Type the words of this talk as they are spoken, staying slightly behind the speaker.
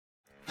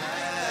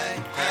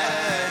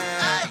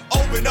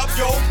Open up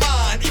your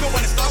mind, even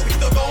when it's dark, we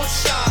still gon'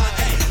 shine.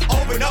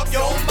 Ay, open up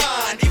your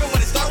mind, even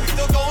when it's dark, we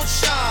still gon'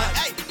 shine.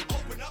 Ay,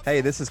 Hey,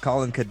 this is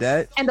Colin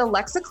Cadet. And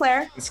Alexa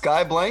Claire. And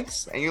Sky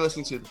Blanks, and you're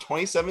listening to the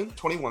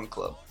 2721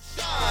 Club.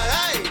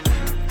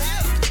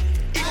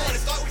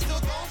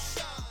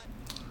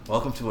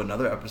 Welcome to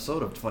another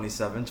episode of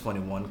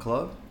 2721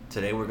 Club.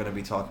 Today we're going to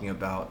be talking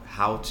about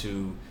how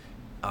to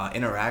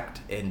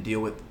interact and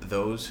deal with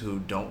those who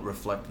don't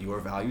reflect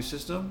your value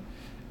system,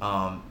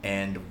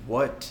 and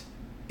what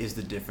is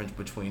the difference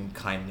between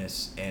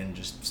kindness and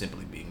just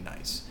simply being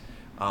nice.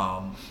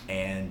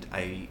 And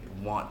I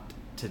want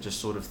to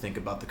just sort of think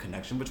about the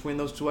connection between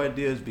those two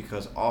ideas,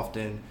 because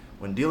often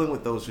when dealing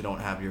with those who don't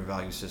have your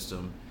value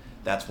system,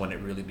 that's when it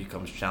really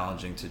becomes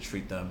challenging to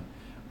treat them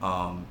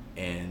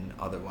in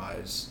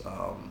otherwise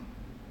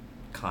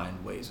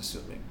kind ways,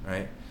 assuming,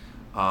 right?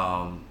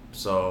 Well,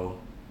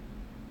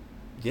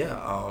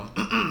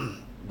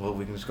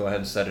 we can just go ahead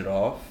and set it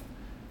off.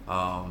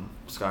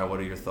 Sky, what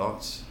are your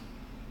thoughts?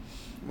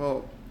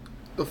 Well,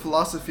 the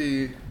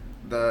philosophy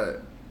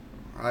that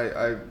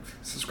I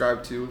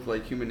subscribe to with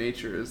like human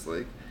nature is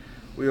like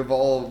we have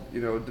all,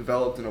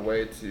 developed in a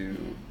way to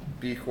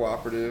be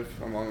cooperative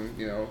among,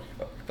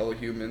 fellow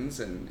humans,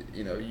 and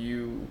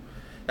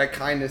that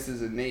kindness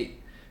is innate.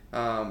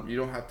 You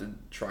don't have to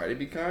try to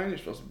be kind. You're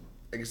supposed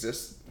to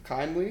exist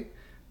kindly,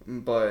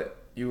 but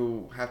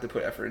you have to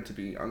put effort into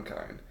being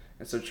unkind.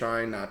 And so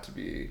trying not to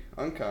be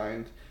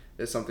unkind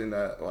is something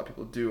that a lot of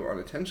people do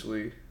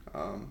unintentionally,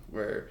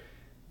 where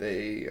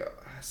they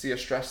see a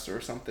stress or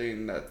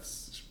something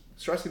that's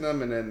stressing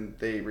them, and then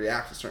they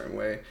react a certain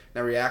way.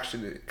 That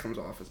reaction, it comes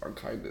off as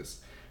unkindness.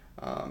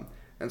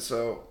 And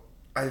so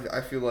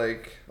I feel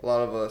like a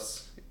lot of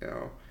us,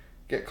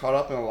 get caught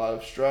up in a lot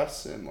of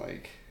stress, and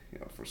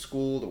for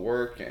school, to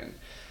work, and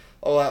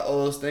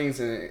all those things.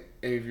 And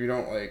if you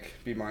don't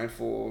be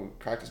mindful,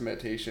 practice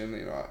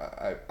meditation,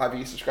 I've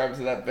been subscribing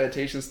to that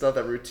meditation stuff,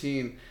 that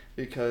routine,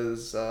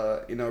 because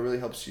it really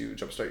helps you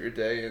jumpstart your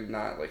day and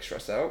not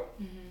stress out.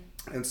 Mm-hmm.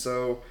 And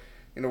so,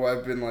 what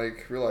I've been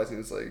realizing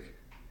is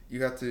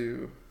you have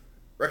to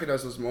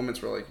recognize those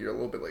moments where you're a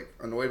little bit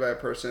annoyed by a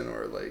person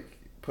or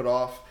put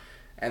off,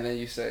 and then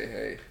you say,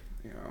 hey,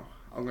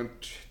 I'm gonna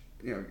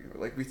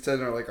we said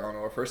in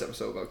our first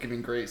episode about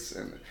giving grace,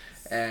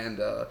 and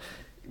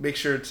make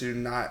sure to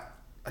not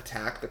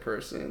attack the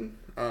person,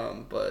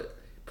 but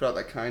put out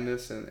that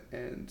kindness,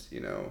 and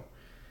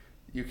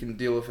you can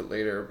deal with it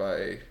later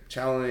by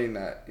channeling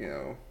that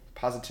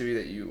positivity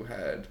that you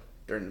had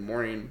during the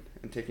morning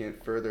and taking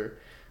it further.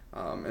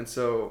 And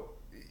so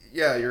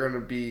yeah, you're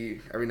gonna be,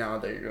 every now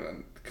and then you're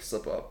gonna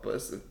slip up, but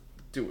it's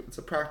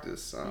a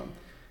practice.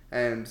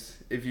 And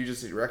if you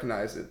just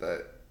recognize it,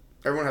 that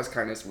everyone has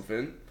kindness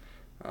within,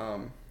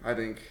 I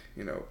think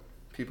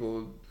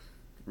people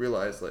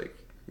realize we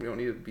don't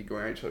need to be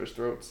going at each other's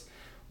throats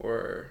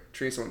or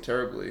treating someone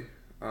terribly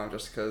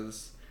just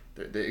because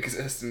they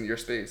exist in your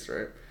space,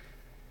 right?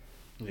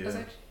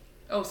 Yeah.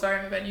 Oh,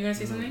 sorry, my bad. You gonna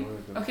say something? Go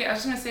ahead. Okay, I was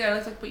just gonna say I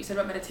like what you said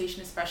about meditation,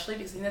 especially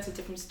because I think that's the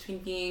difference between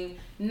being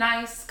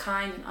nice,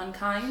 kind, and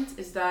unkind.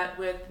 Is that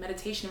with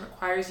meditation, it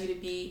requires you to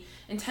be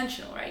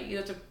intentional, right? You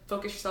have to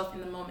focus yourself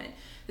in the moment.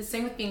 The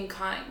same with being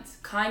kind.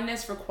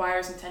 Kindness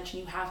requires intention.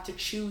 You have to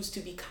choose to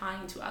be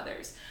kind to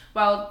others.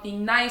 While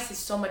being nice is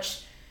so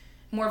much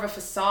more of a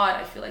facade,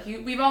 I feel like.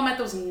 We've all met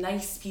those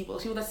nice people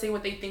that say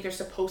what they think they're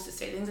supposed to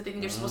say, things that they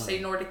think they're supposed to say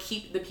in order to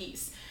keep the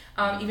peace,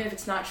 even if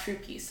it's not true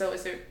peace. So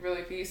is it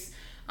really peace?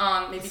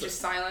 Maybe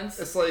just silence.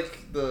 It's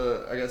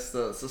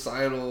the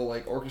societal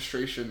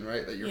orchestration,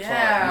 right? That you're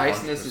taught.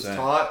 Niceness 100%. Is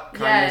taught.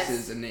 Kindness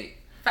is innate.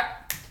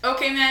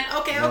 Okay, man.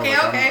 Okay.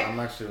 I'm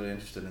actually really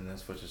interested in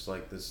this, which is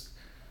this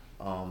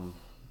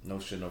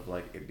notion of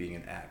it being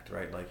an act,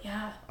 right?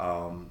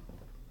 One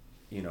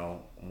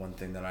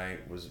thing that I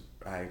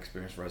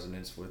experienced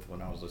resonance with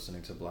when I was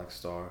listening to Black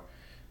Star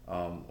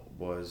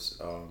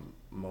was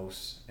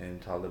Mos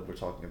and Talib were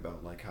talking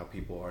about how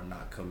people are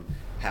not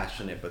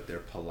compassionate, but they're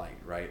polite,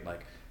 right?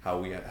 How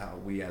we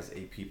as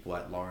a people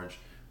at large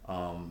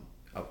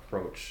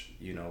approach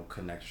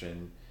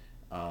connection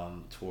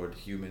toward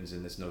humans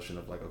in this notion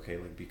of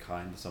be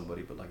kind to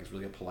somebody, but it's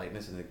really a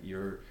politeness, and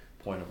your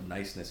point of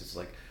niceness is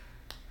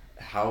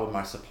how am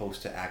I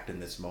supposed to act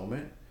in this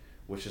moment,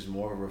 which is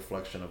more a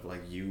reflection of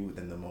you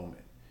than the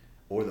moment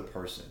or the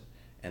person.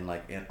 And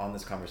on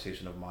this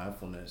conversation of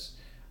mindfulness,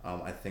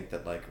 I think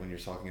that when you're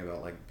talking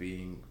about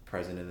being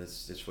present in this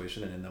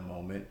situation and in the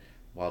moment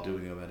while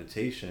doing a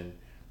meditation,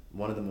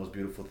 one of the most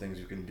beautiful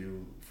things you can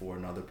do for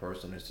another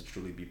person is to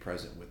truly be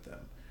present with them.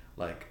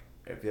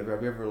 Have you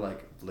ever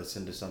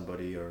listened to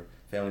somebody or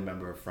family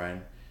member or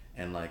friend,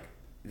 and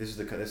this is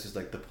the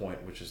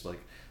point, which is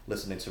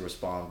listening to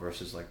respond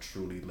versus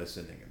truly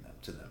listening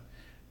to them.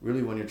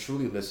 Really, when you're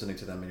truly listening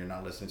to them and you're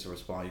not listening to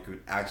respond, you could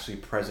actually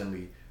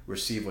presently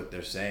receive what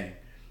they're saying.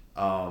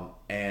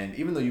 And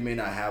even though you may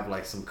not have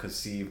some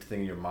conceived thing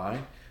in your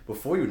mind,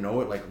 before you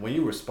know it, when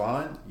you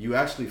respond, you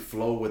actually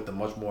flow with a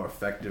much more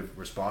effective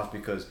response,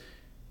 because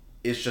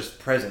it's just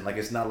present.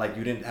 It's not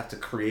you didn't have to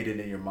create it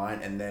in your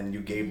mind and then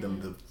you gave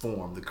them the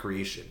form, the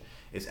creation.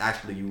 It's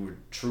actually you were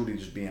truly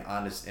just being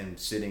honest and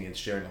sitting and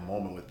sharing a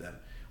moment with them,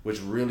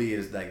 which really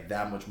is like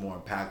that much more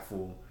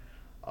impactful.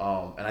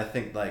 And I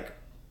think like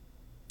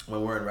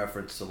when we're in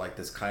reference to like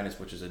this kindness,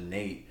 which is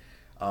innate,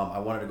 I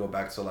wanted to go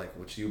back to like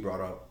what you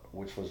brought up,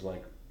 which was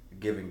like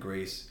giving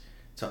grace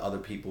to other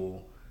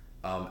people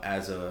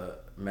as a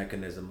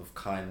mechanism of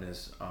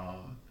kindness.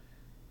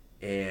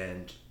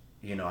 And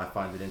you know, I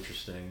find it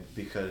interesting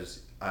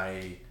because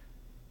I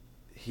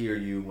hear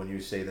you when you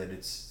say that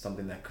it's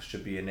something that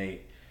should be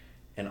innate,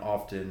 and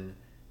often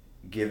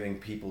giving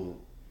people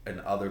and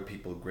other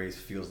people grace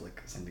feels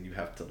like something you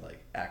have to like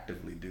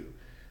actively do.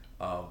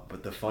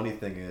 But the funny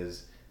thing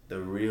is, the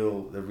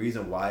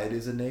reason why it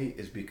is innate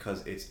is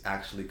because it's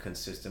actually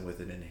consistent with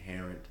an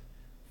inherent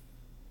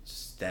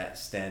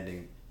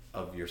standing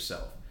of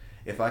yourself.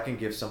 If I can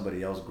give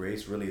somebody else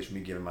grace, really it's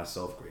me giving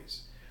myself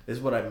grace. This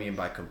is what I mean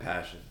by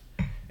compassion.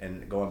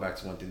 And going back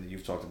to one thing that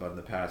you've talked about in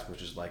the past,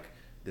 which is like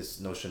this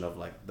notion of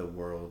like the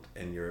world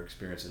and your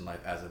experience in life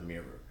as a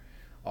mirror.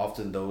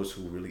 Often those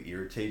who really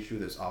irritate you,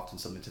 there's often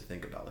something to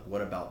think about. Like,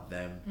 what about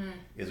them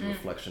is a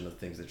reflection of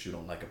things that you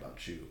don't like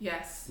about you.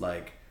 Yes.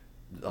 Like,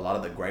 a lot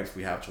of the gripes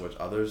we have towards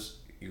others,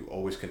 you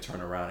always can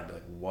turn around and be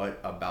like,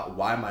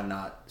 why am I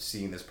not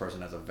seeing this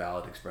person as a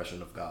valid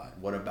expression of God?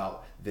 What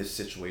about this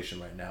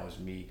situation right now is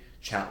me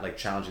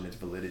challenging its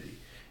validity?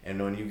 And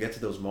when you get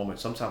to those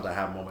moments, sometimes I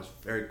have moments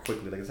very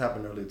quickly, like this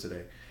happened earlier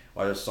today,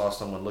 where I just saw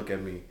someone look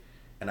at me,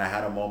 and I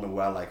had a moment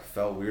where I like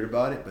felt weird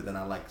about it, but then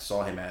I like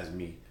saw him as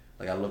me.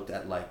 Like I looked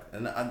at like,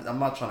 and I'm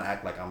not trying to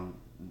act like I'm,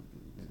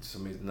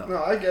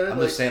 no, I get it. I'm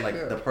just saying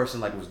like the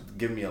person like was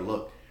giving me a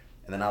look,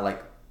 and then I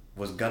like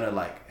was gonna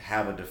like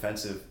have a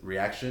defensive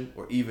reaction,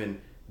 or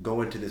even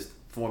go into this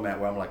format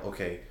where I'm like,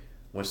 okay,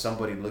 when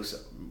somebody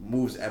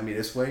moves at me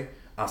this way,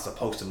 I'm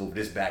supposed to move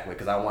this back way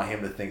because I want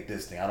him to think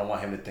this thing. I don't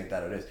want him to think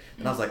that or this.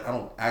 And I was like, I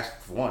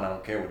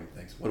don't care what he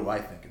thinks. What do I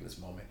think in this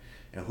moment?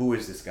 And who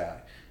is this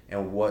guy?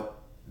 And what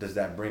does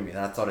that bring me? And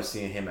I started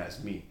seeing him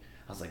as me.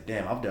 I was like,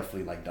 damn, I've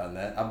definitely like done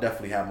that. I've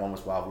definitely had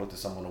moments where I've looked at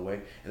someone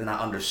away and then I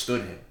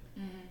understood him.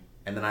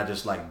 And then I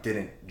just like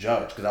didn't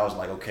judge because I was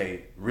like,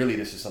 okay, really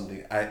this is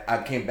something.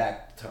 I came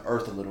back to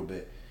earth a little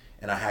bit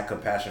and I had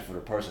compassion for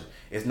the person.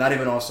 It's not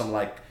even on some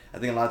like, I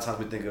think a lot of times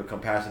we think of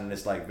compassion and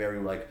it's like very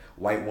like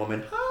white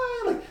woman,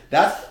 hi, like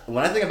that's,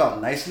 when I think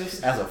about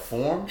niceness as a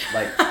form,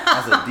 like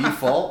as a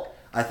default,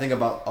 I think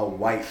about a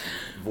white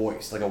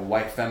voice, like a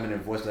white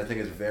feminine voice, that I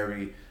think is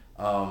very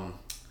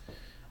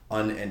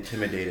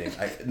unintimidating.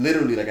 I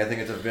think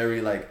it's a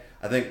very like,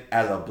 I think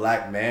as a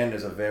black man,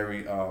 there's a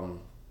very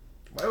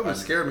white women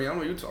scare me. I don't know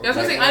what you're talking about.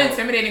 That's what I'm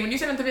saying, unintimidating. When you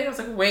said intimidating, I was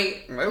like,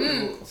 wait. White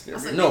women scare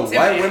me. No,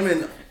 white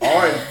women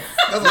are.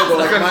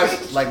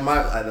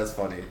 That's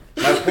funny.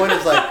 My point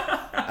is like,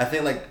 I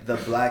think like the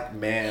black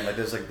man, like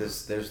there's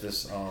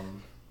this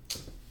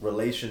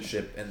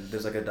relationship and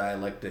there's like a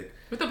dialectic.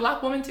 With the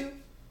black woman too?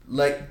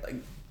 Like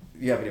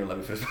you haven't even let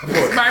me finish my point.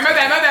 Sorry, my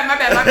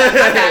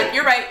bad.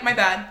 You're right, my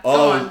bad.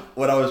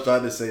 What I was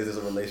trying to say is there's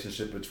a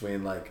relationship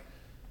between like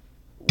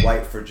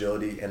white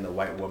fragility and the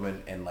white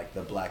woman and like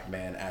the black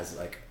man as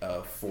like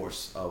a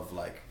force of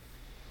like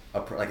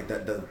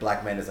the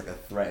black man is like a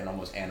threat and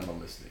almost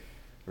animalistic,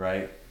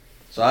 right?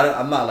 So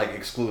I'm not like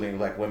excluding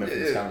like women from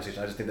this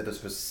conversation. I just think that the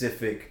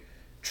specific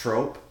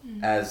trope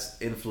as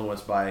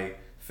influenced by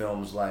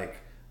films like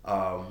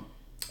A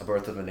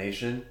Birth of a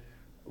Nation,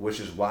 which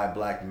is why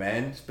black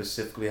men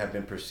specifically have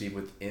been perceived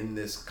within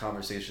this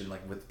conversation,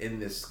 like within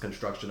this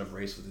construction of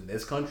race within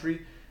this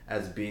country,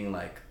 as being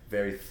like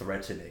very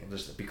threatening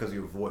just because of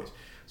your voice.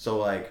 So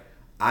like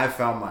I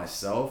found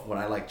myself when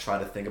I like try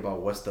to think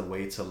about what's the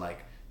way to like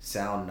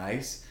sound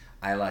nice,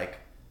 I like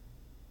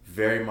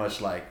very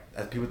much like,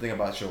 as people think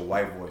about your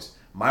white voice,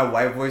 my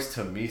white voice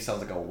to me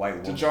sounds like a white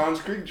woman. To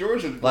Johns Creek,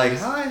 Georgia. Like,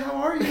 hi, how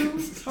are you?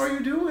 How are you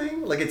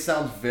doing? Like it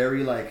sounds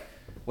very like,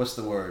 what's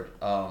the word?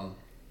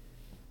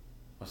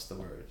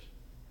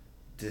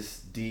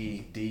 It's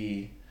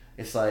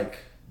like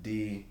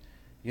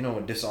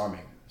disarming.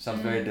 It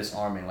sounds very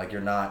disarming. Like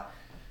you're not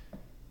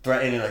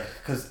threatening, like,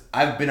 because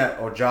I've been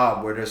at a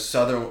job where there's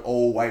southern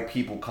old white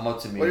people come up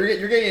to me. Well,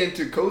 you're getting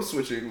into code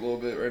switching a little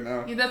bit right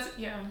now.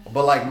 Yeah.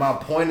 But like my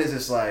point is,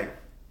 it's like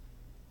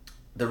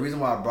the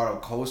reason why I brought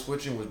up code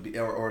switching was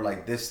or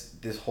like this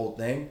whole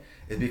thing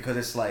is because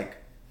it's like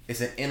it's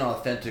an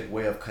inauthentic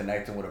way of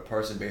connecting with a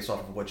person based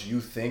off of what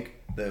you think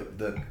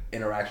the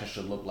interaction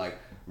should look like,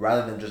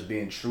 rather than just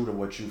being true to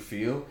what you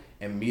feel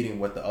and meeting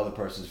what the other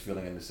person's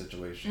feeling in the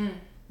situation.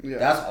 Yeah.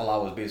 That's all I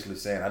was basically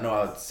saying. I know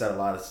I said a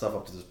lot of stuff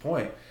up to this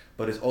point,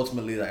 but it's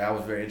ultimately like I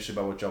was very interested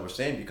by what y'all were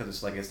saying because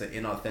it's like it's the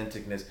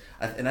inauthenticness.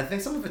 And I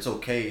think some of it's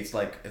okay. It's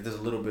like if there's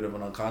a little bit of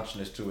an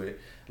unconsciousness to it.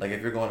 Like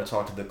if you're going to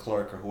talk to the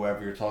clerk or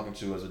whoever you're talking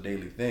to as a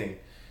daily thing,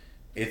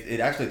 it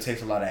actually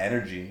takes a lot of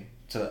energy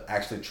to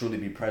actually truly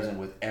be present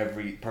with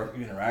every person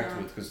you interact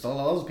with, because a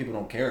lot of those people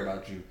don't care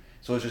about you.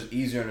 So it's just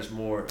easier and it's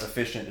more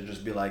efficient to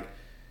just be like,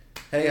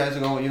 hey, how's it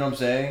going? You know what I'm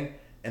saying?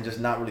 And just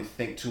not really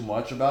think too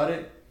much about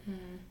it.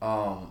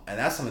 And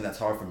that's something that's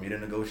hard for me to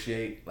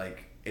negotiate.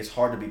 Like it's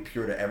hard to be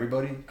pure to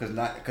everybody because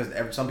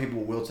some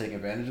people will take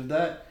advantage of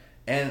that,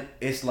 And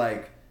it's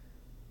like,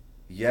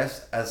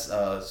 yes, as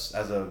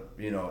a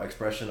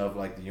expression of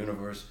like the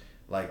universe,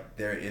 like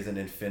there is an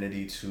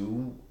infinity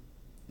to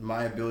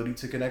my ability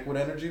to connect with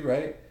energy,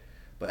 right?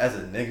 But as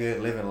a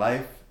nigga living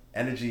life,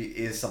 energy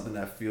is something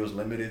that feels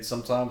limited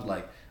sometimes.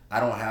 Like I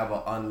don't have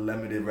an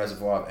unlimited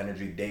reservoir of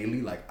energy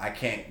daily. Like I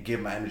can't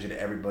give my energy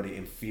to everybody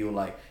and feel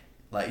like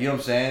you know what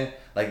I'm saying?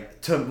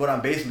 Like to what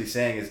I'm basically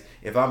saying is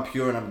if I'm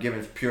pure and I'm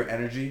giving pure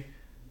energy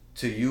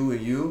to you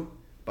and you,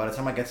 by the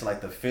time I get to like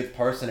the fifth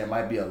person, it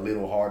might be a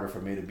little harder for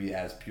me to be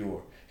as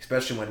pure.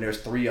 Especially when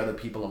there's 3 other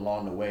people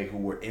along the way who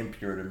were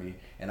impure to me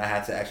and I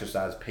had to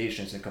exercise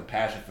patience and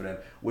compassion for them,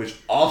 which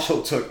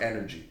also took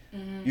energy.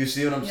 Mm-hmm. You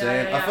see what I'm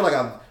saying? Yeah. I feel like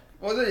I'm...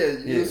 Well,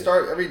 you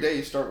start every day.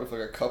 You start with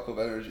like a cup of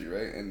energy,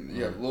 right? And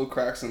you have little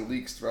cracks and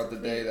leaks throughout the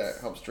day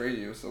that helps drain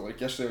you. So like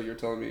yesterday, you were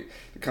telling me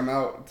to come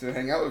out to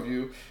hang out with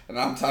you, and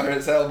I'm tired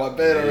as hell in my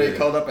bed already.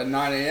 Called up at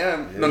 9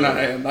 a.m. Yeah. No, 9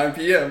 a.m. 9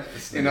 p.m.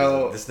 This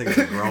nigga's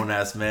a grown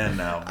ass man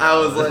now. Bro. I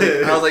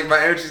was like, my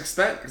energy's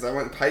spent because I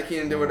went hiking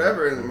and did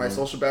whatever, and my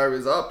social battery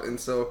was up, and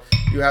so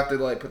you have to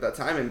like put that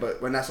time in.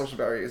 But when that social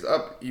battery is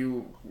up,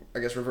 you I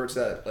guess revert to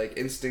that like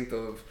instinct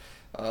of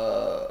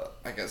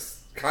I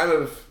guess kind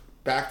of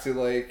back to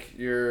like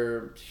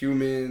your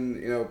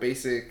human,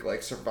 basic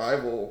like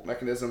survival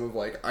mechanism of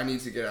like I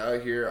need to get out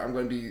of here. I'm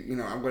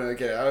gonna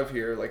get out of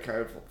here, like kind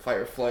of fight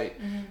or flight.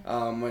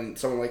 Mm-hmm. When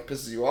someone like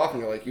pisses you off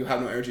and you're like you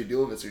have no energy to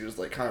deal with it, so you're just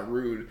like kind of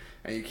rude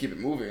and you keep it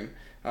moving.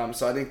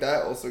 So I think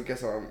that also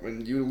gets on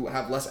when you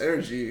have less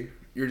energy,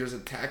 you're just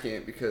attacking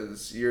it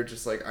because you're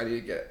just like I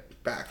need to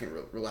get back and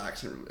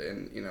relax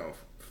and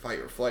fight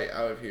or flight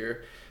out of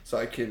here so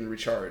I can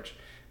recharge.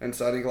 And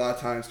so I think a lot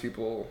of times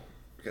people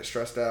get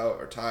stressed out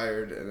or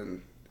tired, and then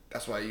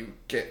that's why you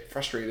get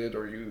frustrated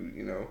or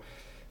you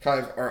kind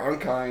of are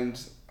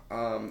unkind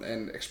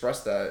and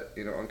express that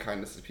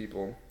unkindness to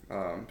people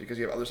because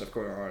you have other stuff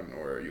going on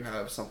or you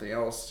have something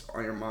else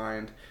on your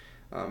mind.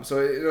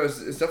 So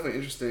it's definitely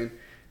interesting,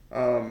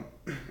 and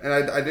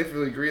I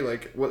definitely agree.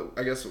 Like what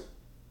I guess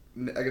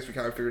we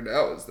kind of figured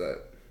out is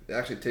that it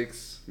actually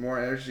takes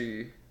more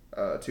energy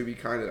to be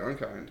kind and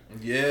unkind.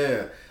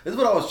 Yeah, this is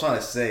what I was trying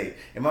to say.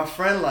 And my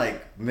friend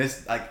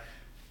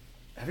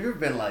have you ever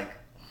been like,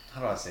 how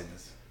do I say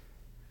this?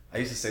 I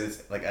used to say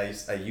this, like I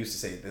used to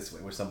say it this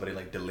way, where somebody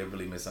like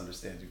deliberately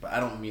misunderstands you, but I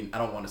don't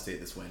want to say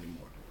it this way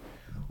anymore.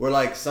 Where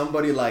like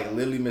somebody like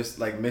literally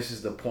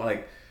misses the point.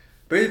 Like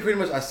pretty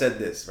much I said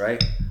this,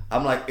 right?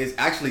 I'm like, it's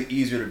actually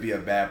easier to be a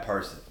bad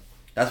person.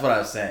 That's what I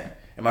was saying.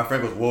 And my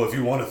friend goes, well, if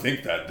you want to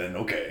think that, then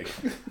okay.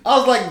 I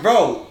was like,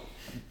 bro,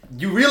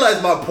 you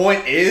realize my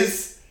point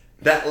is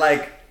that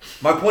like,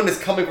 my point is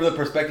coming from the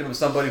perspective of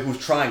somebody who's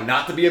trying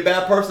not to be a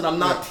bad person. I'm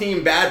not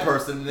team bad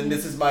person, and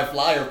this is my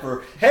flyer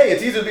for, hey,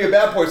 it's easy to be a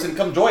bad person,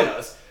 come join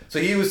us. So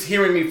he was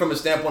hearing me from a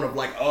standpoint of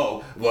like,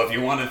 oh, well, if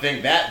you want to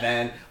think that,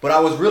 then. But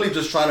I was really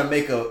just trying to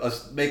make a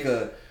point.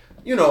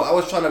 I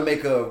was trying to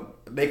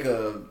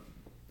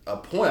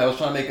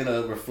make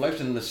a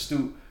reflection, an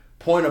astute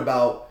point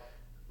about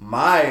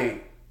my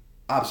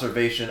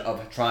observation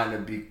of trying to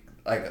be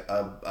like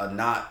a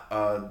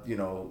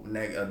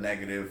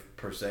negative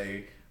per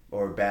se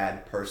or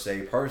bad per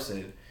se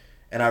person,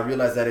 and I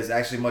realized that it's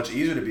actually much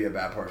easier to be a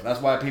bad person. That's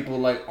why people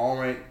like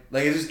aren't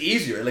like, it's just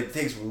easier. It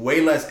takes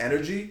way less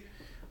energy,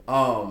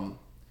 and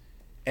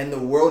the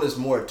world is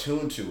more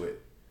attuned to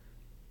it.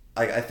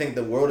 Like I think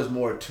the world is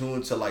more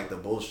attuned to like the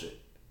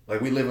bullshit. Like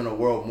we live in a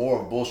world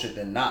more of bullshit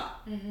than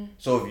not. Mm-hmm.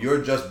 So if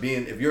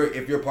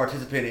you're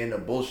participating in the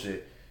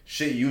bullshit,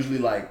 shit usually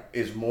like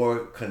is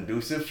more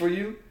conducive for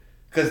you,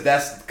 because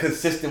that's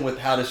consistent with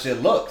how the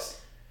shit looks.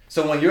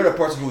 So when you're the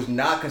person who's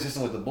not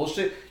consistent with the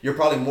bullshit, you're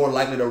probably more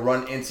likely to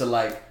run into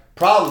like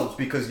problems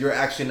because you're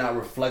actually not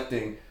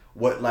reflecting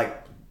what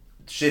like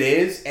shit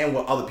is and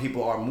what other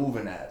people are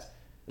moving as.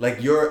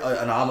 Like you're an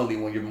anomaly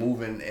when you're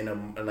moving in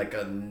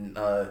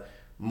a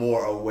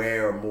more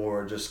aware,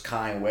 more just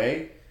kind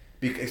way,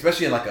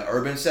 especially in like an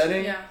urban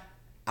setting. Yeah.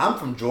 I'm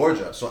from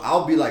Georgia, so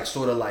I'll be like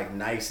sort of like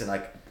nice and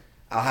like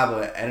I'll have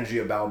an energy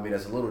about me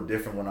that's a little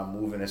different when I'm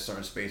moving in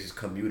certain spaces,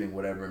 commuting,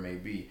 whatever it may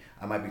be.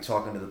 I might be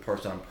talking to the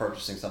person I'm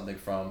purchasing something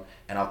from,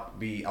 and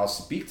I'll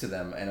speak to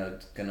them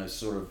in a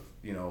sort of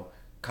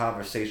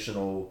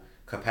conversational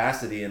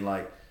capacity, and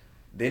like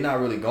they're not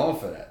really going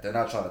for that. They're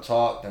not trying to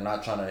talk. They're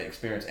not trying to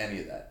experience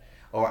any of that.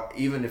 Or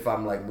even if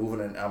I'm like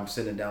moving and I'm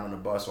sitting down on the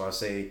bus or I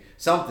say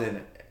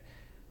something,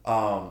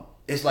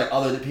 it's like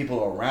other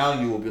people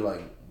around you will be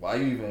like, "Why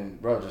you even,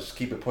 bro? Just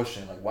keep it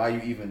pushing. Like, why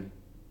you even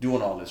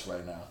doing all this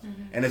right now?"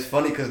 Mm-hmm. And it's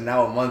funny because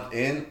now a month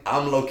in,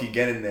 I'm low-key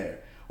getting there.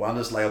 Where I'm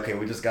just like, okay,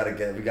 we gotta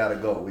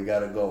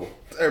go.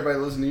 Everybody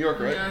lives in New York,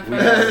 right? Yeah, we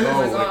gotta go.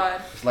 Oh my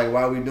God. It's like,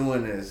 why are we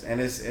doing this?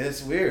 And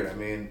it's weird. I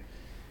mean,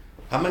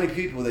 how many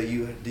people do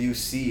you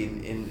see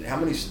in how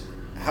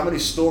many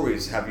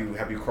stories have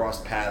you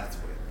crossed paths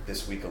with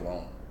this week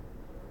alone?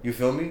 You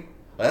feel me?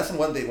 Like, that's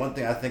one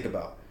thing I think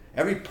about.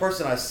 Every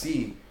person I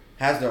see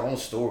has their own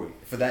story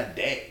for that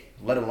day,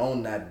 let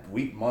alone that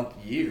week, month,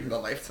 year. Their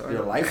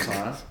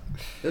lifetime.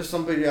 There's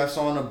somebody I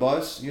saw on a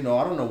bus. You know,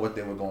 I don't know what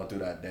they were going through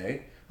that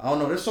day. I don't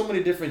know. There's so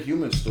many different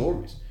human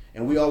stories,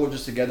 and we all were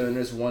just together in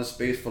this one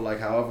space for like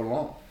however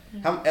long.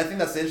 I think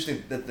that's the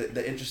interesting.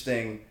 The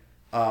interesting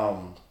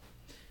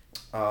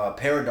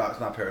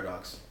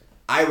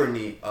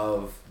irony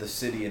of the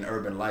city and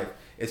urban life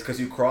is because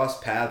you cross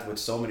paths with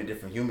so many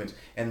different humans,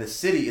 and the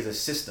city is a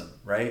system,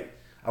 right?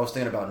 I was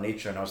thinking about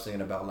nature, and I was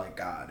thinking about like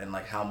God and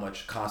like how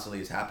much constantly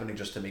is happening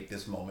just to make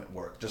this moment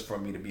work, just for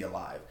me to be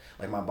alive.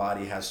 Like my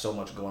body has so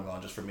much going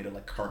on just for me to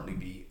like currently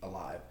be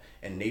alive,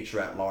 and nature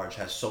at large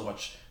has so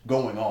much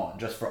going on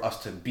just for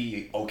us to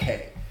be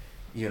okay,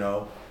 you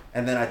know.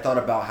 And then I thought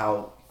about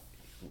how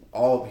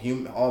all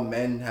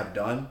men have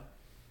done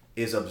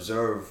is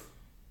observe,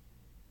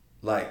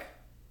 like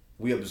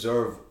we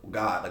observe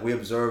God, like we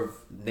observe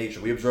nature,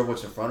 we observe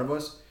what's in front of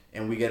us,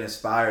 and we get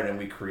inspired and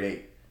we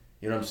create.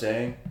 You know what I'm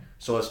saying?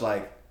 So it's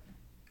like,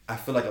 I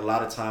feel like a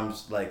lot of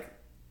times, like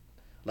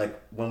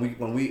when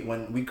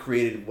we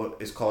created what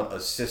is called a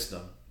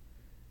system,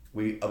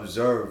 we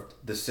observed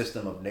the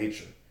system of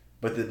nature.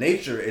 But the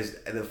nature is,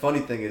 and the funny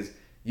thing is,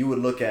 you would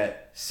look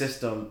at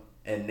system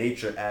and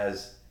nature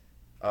as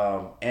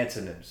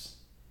antonyms.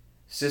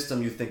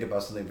 System, you think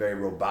about something very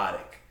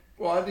robotic.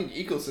 Well, I think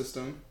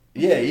ecosystem.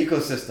 Yeah,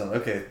 ecosystem.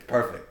 Okay,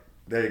 perfect.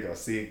 There you go.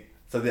 See?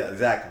 So yeah,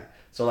 exactly.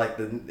 So like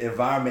the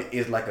environment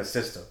is like a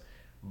system.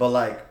 But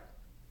like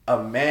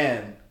a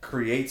man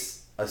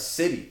creates a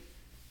city,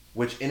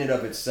 which in and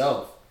of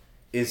itself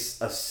is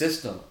a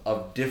system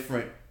of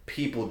different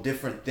people,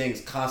 different things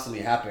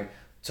constantly happening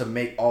to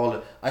make all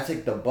the... I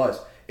take the bus.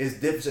 It's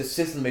different. A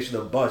system makes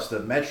the bus, the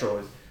metro.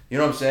 Is, you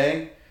know what I'm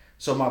saying?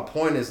 So my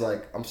point is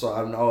like, I'm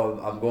sorry, I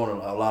know I'm going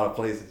to a lot of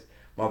places.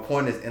 My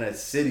point is, in a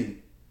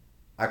city,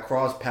 I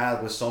cross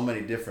paths with so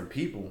many different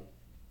people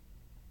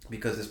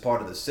because it's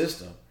part of the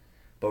system.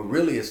 But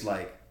really it's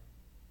like,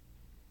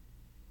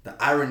 the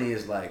irony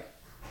is like,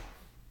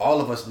 all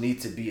of us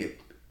need to be,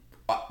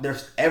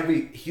 there's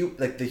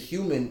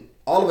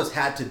all of us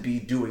had to be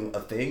doing a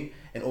thing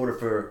in order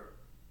for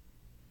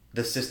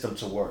the system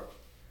to work.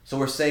 So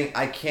we're saying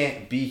I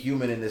can't be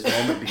human in this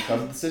moment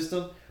because of the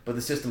system, but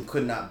the system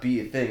could not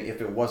be a thing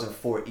if it wasn't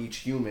for each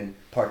human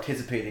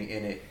participating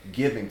in it,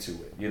 giving to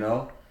it, you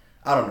know?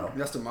 I don't know.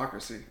 That's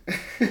democracy.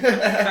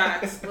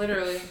 Facts,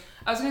 literally.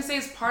 I was going to say,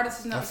 as part of the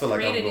system that was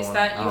created is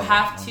that you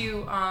have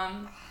to,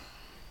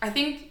 I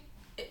think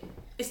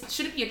it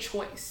shouldn't be a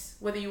choice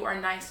whether you are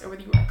nice or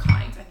whether you are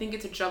kind. I think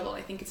it's a juggle.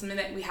 I think it's something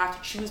that we have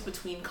to choose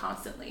between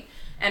constantly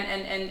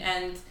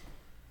and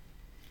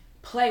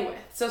play with.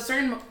 So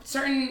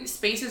certain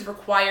spaces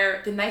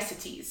require the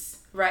niceties,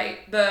 right?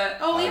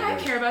 I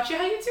care about you.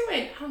 How you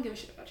doing? I don't give a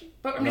shit about you.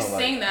 But I'm just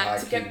saying that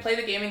to play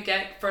the game and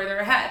get further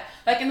ahead.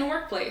 Like in the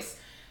workplace,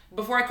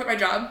 before I quit my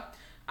job,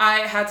 I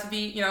had to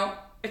be,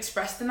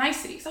 express the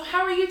niceties. So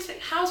how are you today?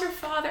 How's your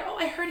father? Oh,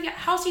 I heard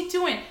how's he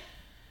doing?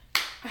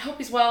 I hope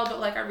he's well,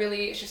 but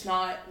it's just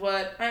not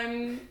what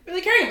I'm really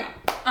caring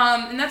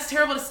about. And that's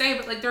terrible to say,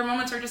 but there are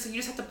moments where you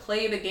just have to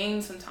play the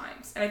game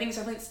sometimes. And I think it's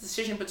definitely this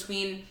decision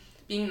between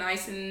being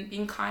nice and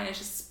being kind. It's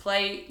just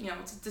play,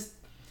 it's just,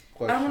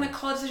 I don't want to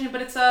call it a decision,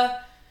 but it's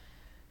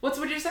what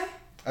did you say?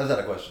 I just had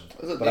a question,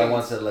 but I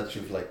wanted to let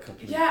you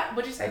complete. Yeah,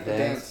 what'd you say?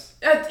 Dance.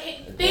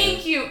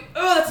 Thank you.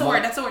 Oh, that's the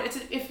word. That's the word.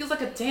 It feels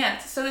like a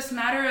dance. So this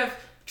matter of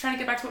trying to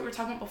get back to what we were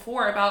talking about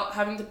before about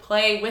having to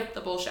play with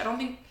the bullshit.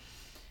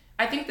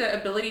 I think the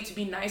ability to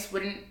be nice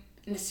wouldn't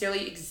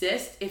necessarily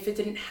exist if it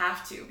didn't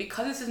have to.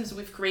 Because the systems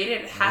we've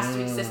created, it has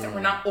to exist, and we're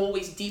not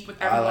always deep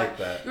with everyone. I like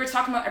that. We were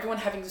talking about everyone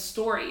having a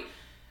story,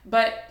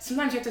 but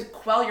sometimes you have to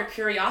quell your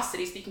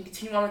curiosity so that you can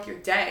continue on with your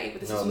day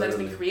with the system that has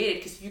been created.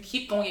 Because if you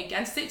keep going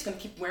against it, it's going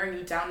to keep wearing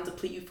you down and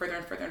deplete you further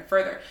and further and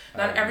further.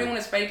 Not everyone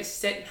is ready to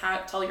sit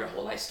and tell your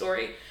whole life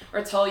story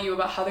or tell you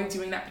about how they're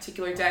doing that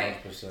particular day.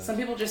 100%. Some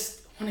people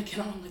just want to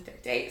get on with their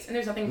days, and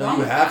there's nothing wrong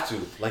with that. No,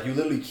 you have to. Like, you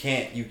literally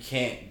can't,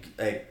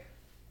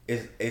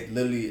 it's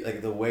literally,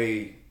 like, the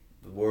way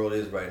the world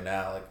is right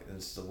now, like,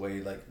 it's the way,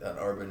 like, that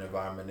urban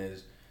environment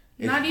is.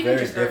 It's not even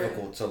very just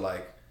difficult to,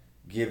 like,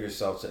 give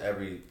yourself to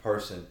every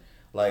person.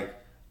 Like,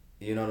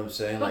 you know what I'm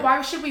saying? But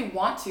why should we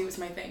want to, is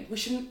my thing. We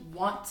shouldn't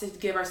want to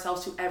give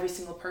ourselves to every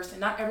single person.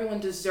 Not everyone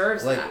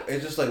deserves that.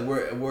 It's just like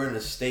we're in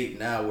a state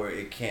now where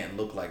it can't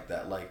look like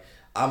that. Like,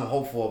 I'm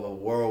hopeful of a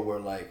world where,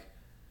 like,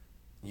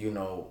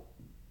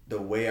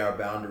 the way our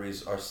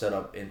boundaries are set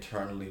up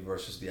internally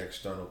versus the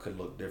external could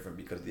look different,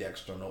 because the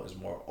external is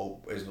more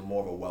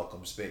of a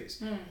welcome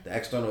space. The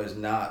external is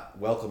not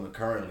welcome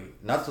currently.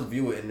 Not to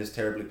view it in this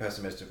terribly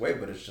pessimistic way,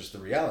 but it's just the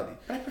reality.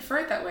 But I prefer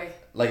it that way.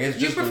 Like, it's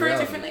just you prefer the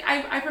reality. it differently.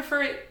 I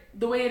prefer it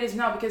the way it is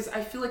now, because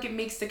I feel like it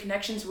makes the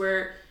connections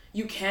where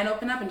you can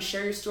open up and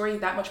share your story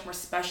that much more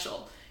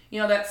special.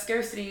 That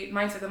scarcity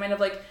mindset, the mind of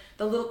like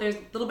there's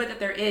little bit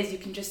that there is, you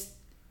can just,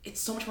 it's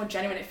so much more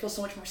genuine. It feels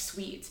so much more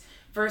sweet.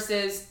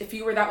 Versus if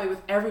you were that way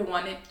with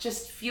everyone, it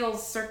just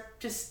feels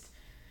just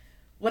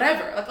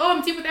whatever. Like, oh,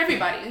 I'm deep with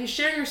everybody. You're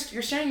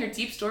sharing your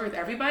deep story with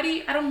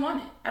everybody. I don't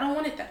want it. I don't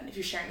want it then if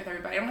you're sharing with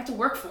everybody. I don't have to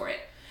work for it.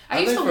 I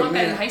used to want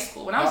that in high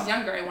school. When I was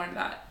younger, I wanted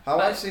that.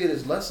 I see it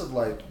is less of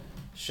like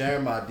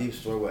sharing my deep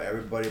story with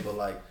everybody, but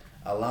like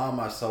allowing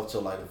myself to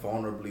like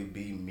vulnerably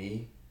be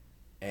me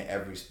in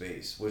every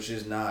space, which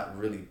is not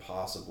really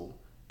possible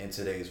in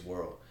today's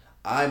world.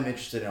 I'm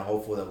interested and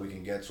hopeful that we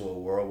can get to a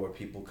world where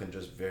people can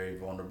just very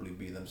vulnerably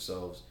be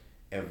themselves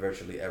in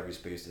virtually every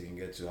space they can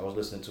get to. I was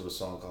listening to a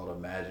song called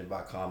 "Imagine"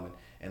 by Common,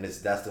 and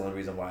that's the only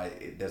reason why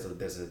there's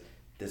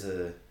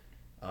a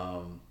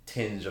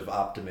tinge of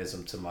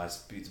optimism to my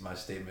speech, my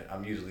statement.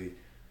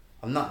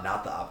 I'm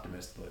not the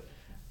optimist, but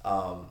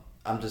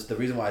I'm just, the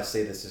reason why I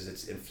say this is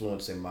it's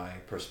influencing my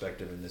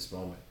perspective in this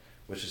moment,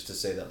 which is to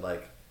say that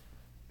like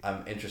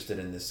I'm interested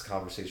in this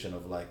conversation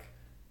of like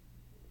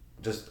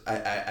just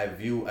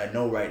I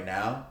know right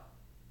now,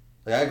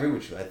 like I agree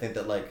with you. I think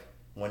that like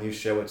when you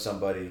share with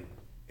somebody,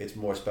 it's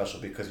more special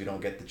because you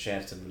don't get the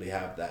chance to really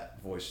have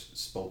that voice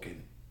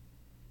spoken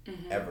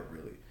ever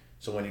really.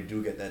 So when you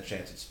do get that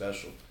chance, it's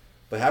special.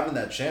 But having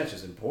that chance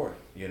is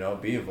important, you know.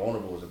 Being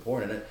vulnerable is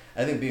important, and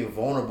I think being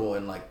vulnerable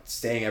and like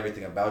saying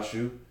everything about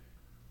you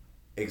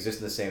exist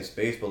in the same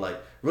space. But like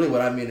really,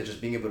 what I mean is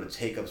just being able to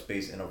take up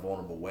space in a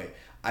vulnerable way.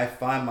 I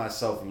find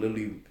myself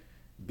literally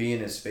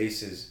being in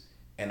spaces,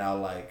 and I'll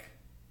like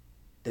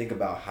think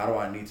about how do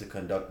I need to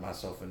conduct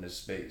myself in this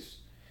space,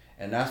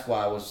 and that's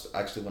why I was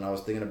actually, when I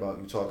was thinking about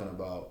you talking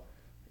about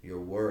your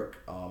work,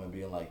 and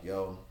being like,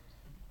 yo,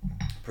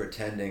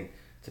 pretending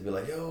to be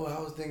like, yo,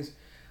 how's things,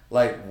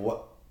 like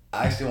what.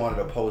 I actually wanted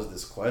to pose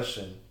this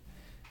question.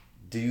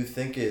 Do you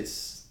think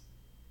it's,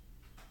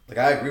 like,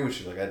 I agree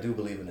with you, like, I do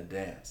believe in a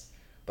dance,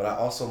 but I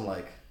also am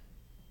like,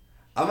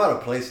 I'm at a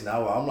place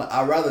now where I'm like,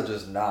 I'd rather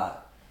just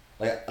not,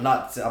 like,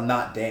 I'm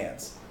not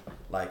dance.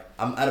 Like,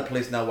 I'm at a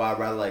place now where I'd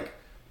rather, like,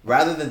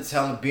 rather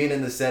than being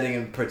in the setting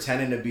and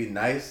pretending to be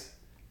nice,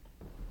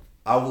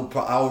 I would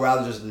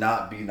rather just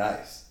not be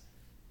nice.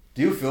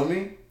 Do you feel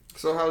me?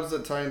 So how does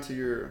that tie into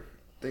your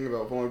thing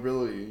about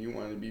vulnerability? You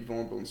want to be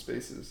vulnerable in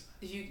spaces.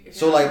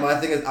 So like my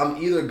thing is, I'm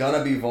either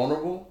gonna be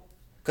vulnerable,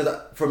 because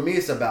for me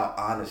it's about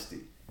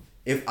honesty.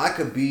 If I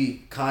could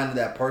be kind to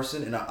that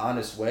person in an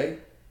honest way,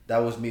 that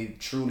was me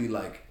truly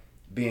like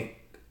being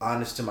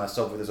honest to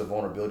myself. Where there's a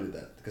vulnerability to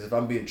that, because if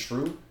I'm being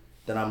true,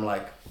 then I'm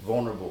like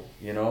vulnerable,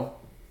 you know,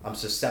 I'm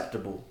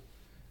susceptible.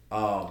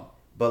 But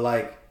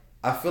like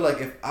I feel like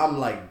if I'm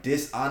like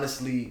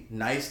dishonestly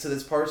nice to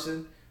this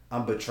person,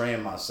 I'm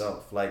betraying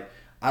myself. Like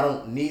I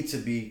don't need to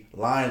be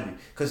lying to you.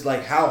 Because,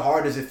 like, how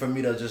hard is it for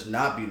me to just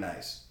not be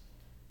nice?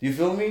 Do you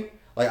feel me?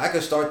 Like, I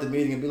could start the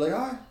meeting and be like,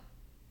 hi,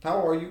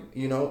 how are you?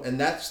 You know? And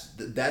that's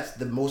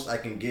the most I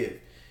can give.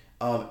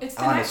 It's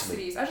the honestly.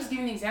 niceties. I was just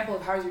giving the example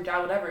of how's your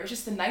dad, whatever. It's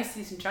just the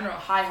niceties in general.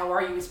 Hi, how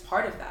are you is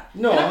part of that.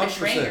 No, you're not 100%.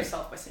 betraying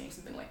yourself by saying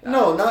something like that.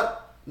 No,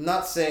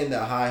 not saying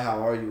that hi, how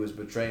are you is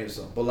betraying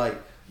yourself. But, like,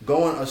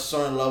 going a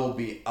certain level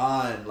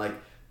beyond, like,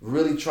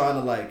 really trying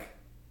to, like,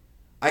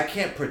 I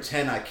can't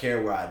pretend I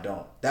care where I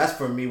don't. That's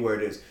for me where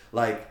it is.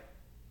 Like,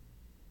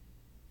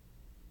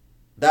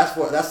 that's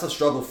the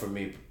struggle for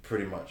me,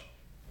 pretty much.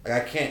 Like, I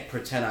can't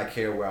pretend I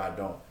care where I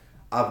don't.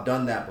 I've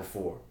done that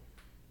before.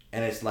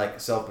 And it's like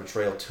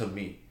self-betrayal to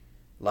me.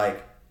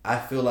 Like, I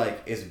feel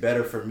like it's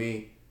better for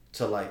me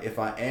to, like, if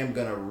I am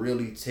going to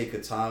really take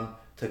a time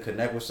to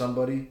connect with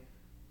somebody,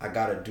 I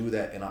got to do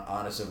that in an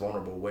honest and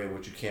vulnerable way,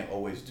 which you can't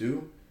always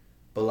do.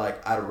 But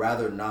like, I'd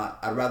rather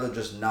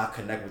just not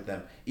connect with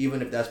them,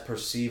 even if that's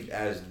perceived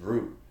as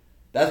rude.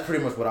 That's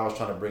pretty much what I was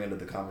trying to bring into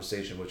the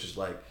conversation, which is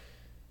like,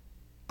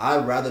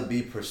 I'd rather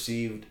be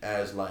perceived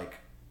as like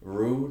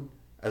rude,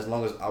 as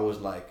long as I was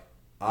like,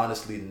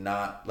 honestly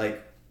not,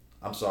 like,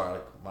 I'm sorry,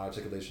 like my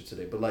articulation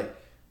today, but like,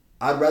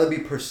 I'd rather be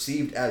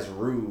perceived as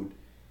rude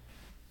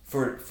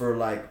for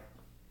like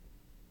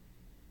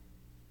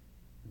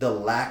the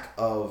lack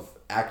of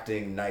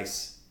acting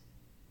nice,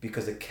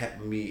 because it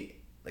kept me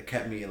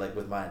like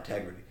with my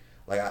integrity.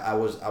 Like I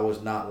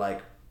was not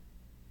like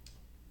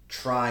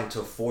trying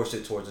to force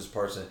it towards this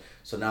person.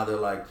 So now they're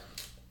like,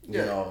 you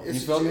know, you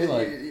feel me?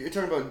 Like, you're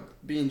talking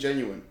about being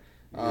genuine,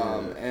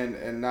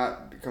 and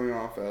not coming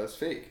off as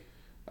fake.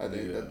 I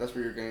think that's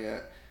what you're getting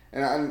at.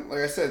 And I'm, like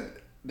I said,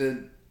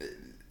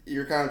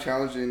 you're kind of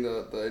challenging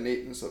the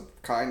innateness of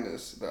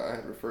kindness that I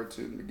had referred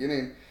to in the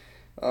beginning,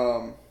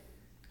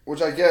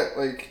 which I get.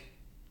 Like,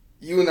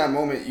 you in that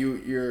moment,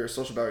 your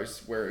social battery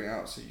is wearing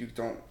out, so you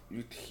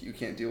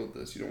can't deal with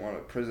this. You don't want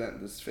to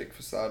present this fake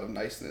facade of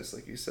niceness,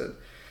 like you said.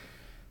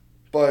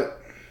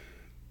 But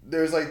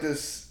there's like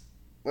this,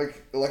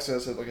 like Alexa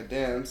said, like a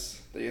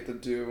dance that you have to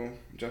do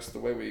just the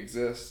way we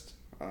exist,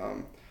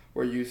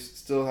 where you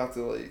still have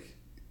to like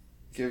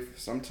give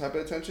some type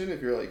of attention if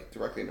you're like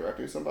directly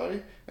interacting with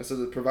somebody, and so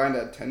to provide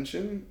that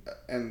attention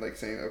and like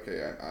saying,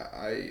 okay,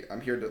 I'm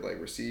here to like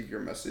receive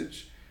your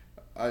message,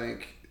 I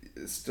think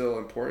is still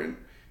important.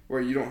 Where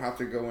you don't have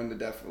to go into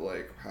depth of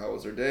like how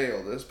was their day,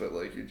 all this, but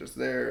like you're just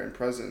there and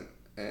present,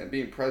 and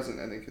being present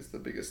I think is the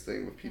biggest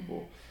thing with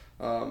people.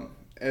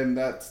 And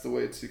that's the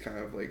way to kind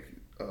of like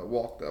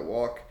walk that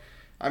walk.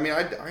 I mean,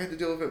 I had to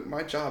deal with it,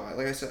 my job.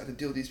 Like I said, I had to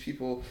deal with these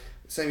people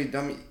sending me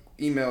dumb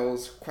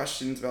emails,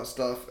 questions about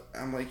stuff.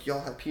 I'm like,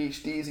 y'all have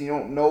PhDs and you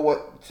don't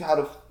know how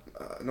to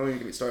don't even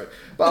get me started.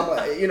 But I'm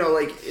like, you know,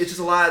 like it's just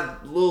a lot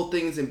of little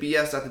things and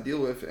BS I have to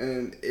deal with,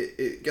 and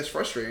it gets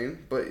frustrating.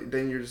 But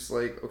then you're just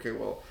like, okay,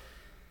 well,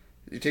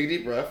 you take a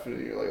deep breath,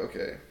 and you're like,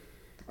 okay,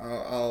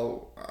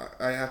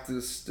 I have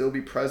to still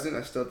be present.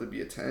 I still have to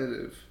be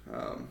attentive,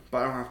 but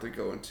I don't have to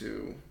go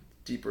into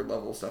deeper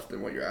level stuff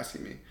than what you're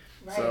asking me.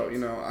 Right. So, you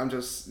know,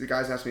 the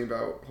guys asked me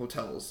about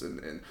hotels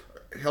and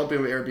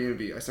helping with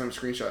Airbnb. I sent him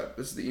a screenshot.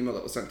 This is the email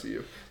that was sent to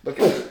you. Look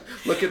at it.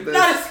 Look at this.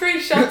 Not a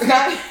screenshot,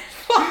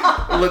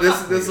 Scott. Look,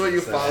 this is what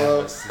you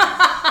follow.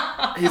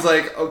 He's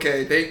like,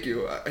 okay, thank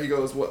you. He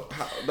goes, what?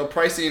 The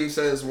pricing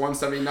says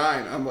 $179.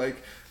 I'm like,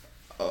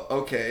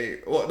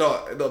 okay. Well,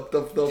 no, the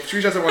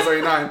screenshot said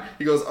 $179.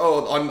 He goes,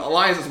 oh, on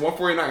Alliance it's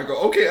 $149. I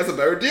go, okay, that's a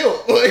better deal.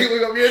 Like, we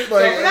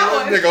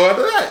go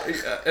after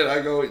that. And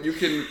I go, you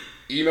can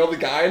email the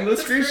guy in the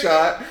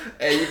screenshot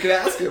and you can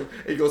ask him.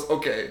 And he goes,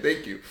 okay,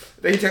 thank you.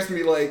 Then he texts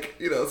me like,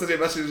 you know, sends me a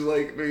message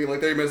like maybe like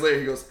 30 minutes later.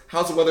 He goes,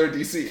 how's the weather in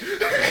DC?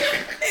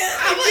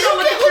 I'm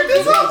like, you can't look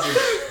this up.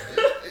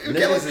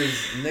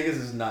 Niggas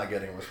is not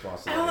getting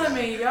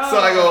responsibility. So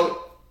I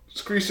go,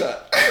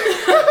 screenshot.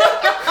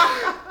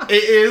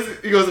 It is,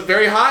 he goes,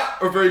 very hot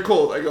or very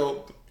cold? I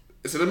go,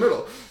 it's in the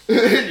middle.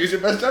 Use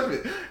your best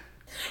judgment.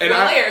 And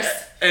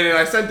and then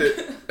I sent it,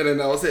 and then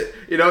that was it.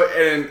 You know,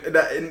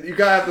 and you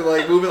gotta have to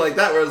like move it like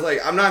that, where it's like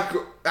I'm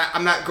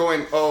not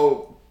going.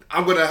 Oh,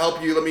 I'm gonna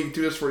help you. Let me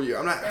do this for you.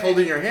 I'm not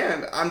holding your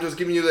hand. I'm just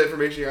giving you the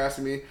information you're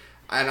asking me,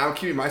 and I'm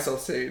keeping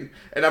myself sane.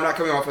 And I'm not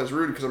coming off as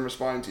rude because I'm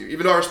responding to you,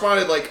 even though I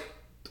responded like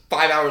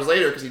 5 hours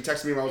later because he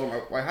texted me when I was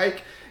on my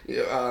hike.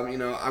 You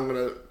know,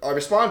 I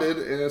responded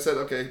and I said,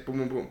 okay, boom,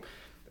 boom, boom.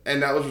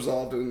 And that was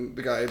resolved, and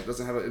the guy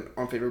doesn't have an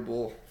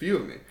unfavorable view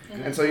of me.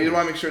 Mm-hmm. And so you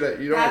want to make sure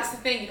that you don't... That's the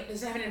thing. He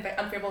doesn't have an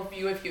unfavorable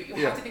view of you. You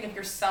have to think of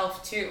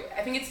yourself, too.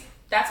 I think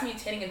that's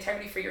maintaining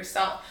integrity for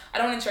yourself. I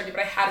don't want to interrupt you,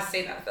 but I had to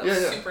say that. That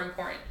was super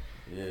important.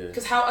 Yeah.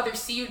 Because how others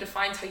see you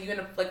defines how you end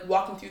up like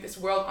walking through this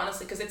world,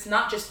 honestly. Because it's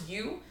not just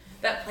you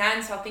that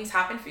plans how things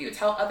happen for you. It's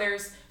how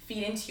others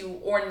feed into you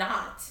or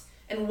not.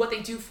 And what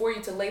they do for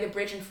you to lay the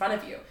bridge in front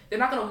of you. They're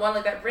not going to want to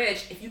lay that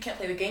bridge if you can't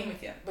play the game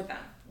with them.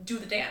 Do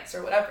the dance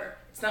or whatever.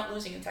 It's not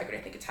losing integrity.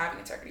 I think it's having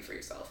integrity for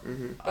yourself.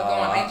 Mm-hmm. But go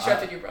on. I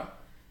interrupted you, bro.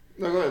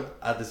 No, go ahead.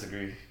 I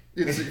disagree.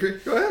 You disagree?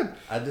 Go ahead.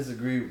 I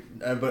disagree.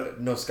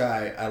 But no,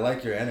 Sky, I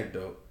like your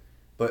anecdote.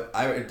 But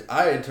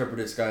I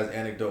interpreted Sky's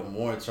anecdote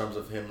more in terms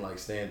of him like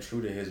staying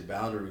true to his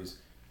boundaries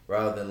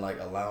rather than like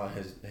allowing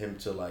him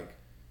to like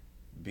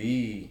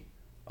be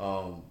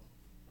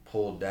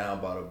pulled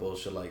down by the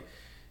bullshit. Like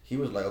he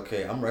was like,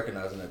 okay, I'm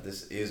recognizing that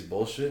this is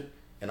bullshit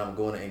and I'm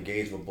going to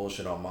engage with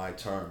bullshit on my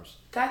terms.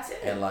 That's it.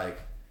 And like,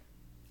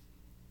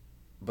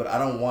 but I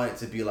don't want it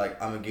to be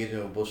like I'm engaging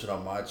with bullshit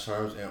on my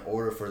terms in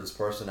order for this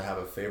person to have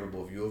a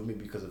favorable view of me,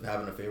 because if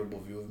having a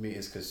favorable view of me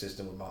is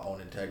consistent with my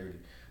own integrity.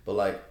 But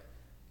like,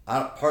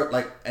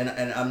 and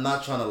I'm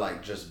not trying to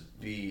like just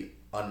be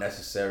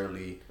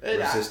unnecessarily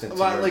resistant to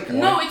your point.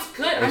 No, it's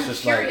good. It's I'm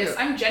curious. Like,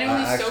 I'm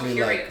genuinely so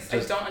curious.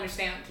 Like, I don't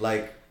understand.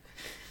 Like,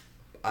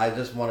 I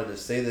just wanted to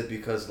say that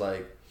because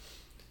like,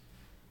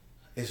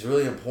 it's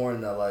really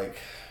important that like,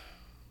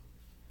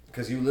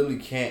 because you literally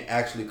can't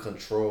actually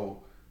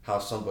control how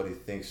somebody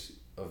thinks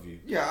of you.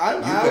 Yeah, I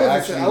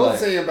wasn't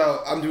saying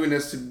about I'm doing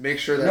this to make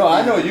sure that. No,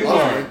 I know you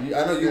weren't.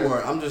 I know you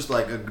weren't. I'm just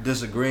like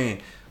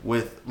disagreeing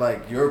with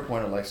like your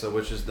point of like, so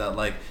which is that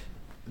like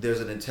there's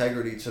an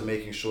integrity to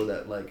making sure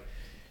that like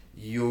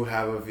you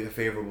have a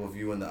favorable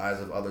view in the eyes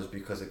of others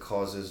because it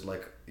causes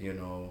like, you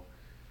know,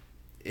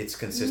 it's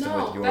consistent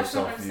with your self-view. No, that's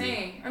not what I'm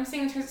saying. I'm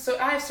saying in terms of, so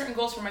I have certain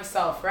goals for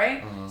myself,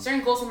 right? Uh-huh.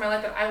 Certain goals in my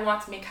life that I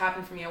want to make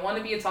happen for me. I want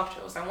to be a talk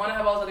show host. I want to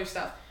have all this other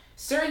stuff.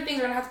 Certain things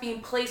are gonna have to be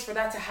in place for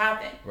that to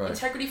happen. Right.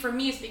 Integrity for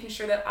me is making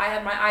sure that I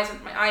have my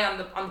eye on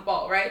the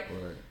ball, right?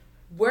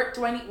 What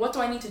do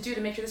I need to do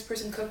to make sure this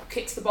person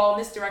kicks the ball in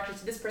this direction,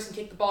 so this person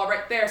kick the ball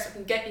right there, so I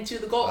can get into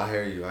the goal? I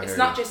hear you. It's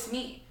not just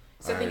me.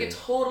 So I think it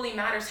totally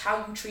matters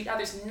how you treat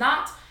others,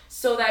 not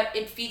so that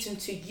it feeds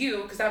into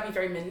you, because that would be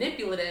very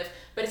manipulative.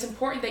 But it's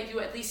important that you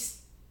at least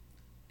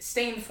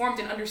stay informed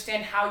and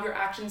understand how your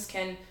actions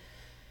can,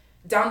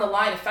 down the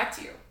line,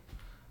 affect you.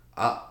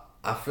 I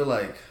feel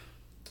like.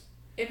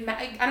 I don't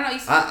know. You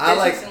see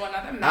business and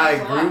whatnot. That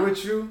matters I agree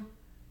with you.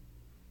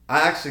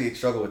 I actually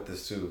struggle with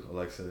this too,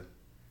 Alexa.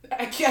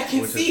 I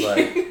can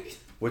see.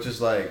 Which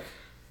is like,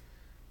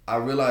 I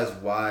realize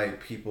why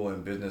people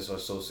in business are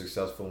so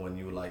successful when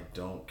you like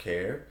don't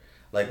care,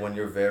 like when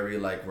you're very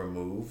like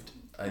removed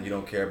and you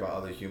don't care about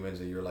other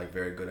humans and you're like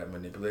very good at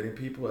manipulating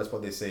people. That's why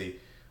they say,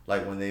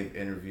 like when they've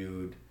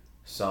interviewed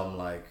some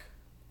like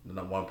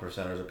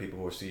 1%ers or people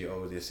who are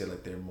CEOs, they say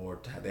like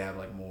they have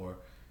like more.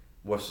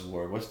 What's the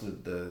word? What's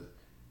the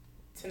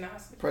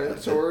tenacity?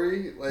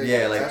 Predatory, like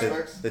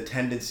aspects? The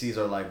tendencies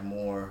are like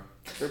more.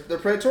 They're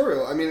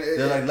predatorial. I mean,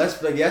 they're like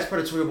less like yes,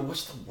 predatorial. But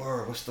what's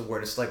the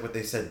word? It's like what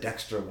they said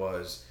Dexter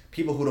was.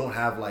 People who don't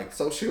have like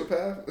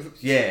sociopath.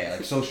 Yeah,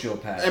 like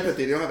sociopaths.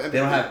 Empathy. They don't have empathy. They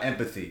don't have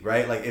empathy,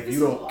 right? Like if you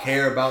don't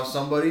care about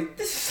somebody,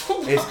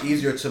 it's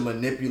easier to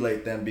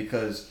manipulate them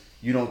because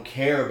you don't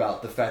care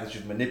about the fact that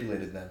you've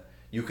manipulated them.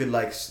 you could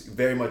like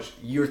very much,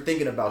 you're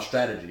thinking about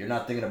strategy. You're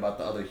not thinking about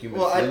the other human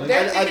feelings.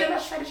 They're thinking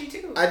about strategy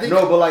too. I think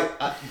no, but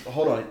like,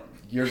 hold on.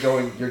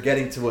 You're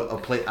getting to a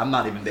place. I'm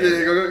not even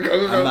there. Yeah,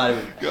 go. I'm not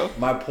even. Go.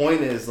 My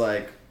point is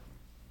like,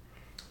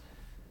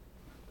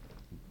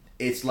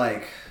 it's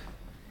like,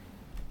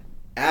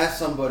 as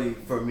somebody,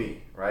 for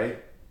me, right?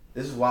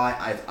 This is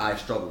why I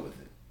struggle with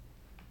it.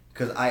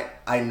 Because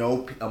I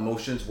know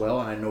emotions well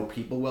and I know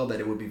people well,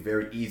 that it would be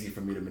very easy for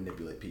me to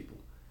manipulate people.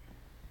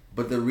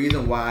 But the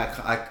reason why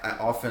I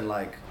often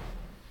like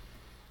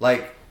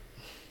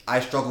I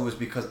struggle is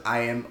because I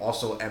am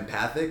also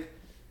empathic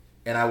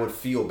and I would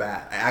feel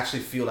bad. I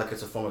actually feel like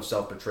it's a form of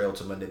self-betrayal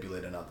to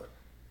manipulate another.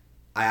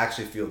 I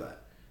actually feel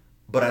that.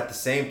 But at the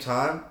same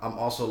time, I'm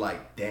also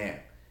like, damn,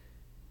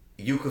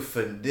 you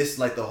could this,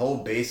 like the whole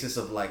basis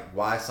of like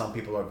why some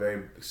people are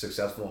very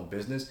successful in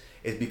business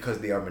is because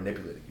they are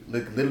manipulating you.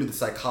 Like literally the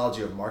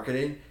psychology of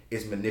marketing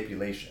is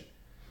manipulation.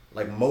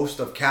 Like most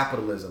of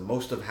capitalism,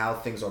 most of how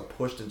things are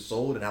pushed and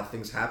sold and how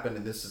things happen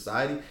in this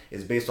society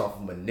is based off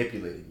of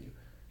manipulating you.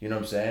 You know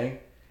what I'm saying?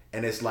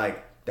 And it's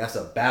like, that's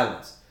a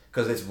balance.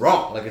 Because it's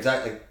wrong. Like, it's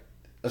like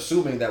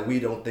assuming that we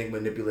don't think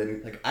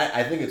manipulating, like,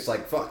 I think it's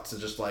like fucked to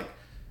just like,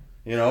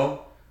 you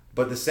know?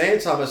 But at the same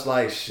time, it's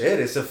like, shit,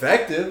 it's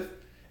effective.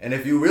 And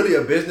if you're really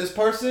a business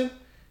person,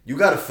 you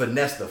gotta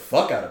finesse the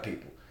fuck out of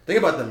people. Think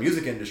about the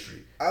music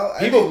industry.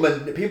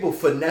 People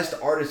finessed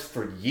artists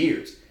for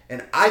years.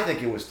 And I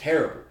think it was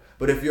terrible.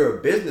 But if you're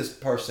a business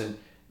person,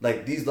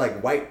 like these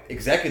like white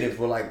executives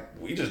were like,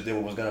 we just did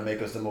what was gonna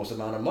make us the most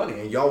amount of money.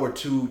 And y'all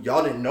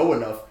didn't know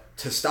enough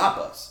to stop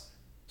us.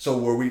 So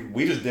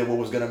we just did what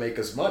was gonna make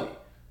us money.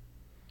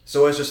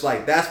 So it's just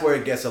like, that's where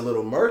it gets a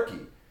little murky.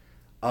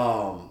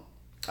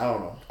 I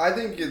don't know. I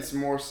think it's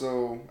more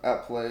so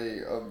at play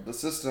of the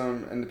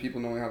system and the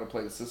people knowing how to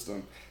play the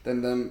system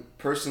than them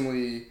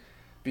personally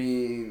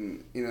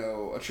being, you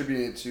know,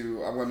 attributed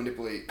to, I'm going to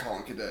manipulate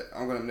Colin Cadet,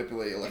 I'm going to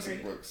manipulate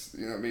Alexis Brooks,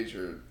 you know,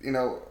 Major, you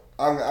know,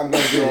 I'm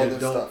going to do all this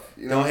stuff.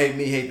 You know? Don't hate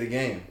me, hate the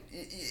game.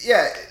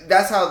 Yeah,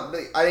 that's how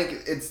I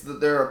think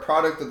they're a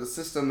product of the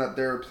system that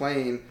they're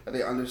playing, that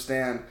they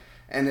understand,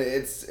 and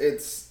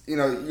it's you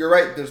know, you're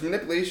right, there's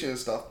manipulation and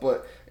stuff,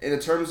 but in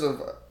terms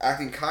of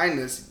acting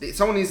kindness,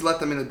 someone needs to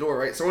let them in the door,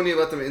 right? Someone needs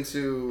to let them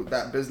into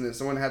that business.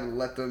 Someone had to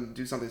let them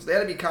do something. So they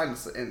had to be kind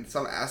in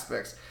some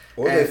aspects.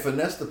 Or they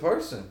finesse the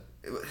person.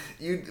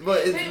 You're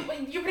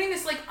putting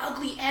this like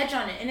ugly edge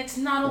on it, and it's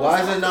not.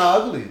 Why is it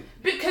not ugly?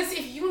 Because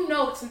if you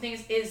know that something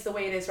is the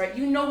way it is, right?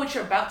 You know what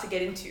you're about to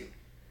get into,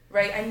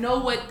 right? I know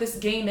what this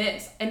game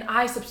is, and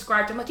I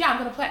subscribe to. I'm like, yeah, I'm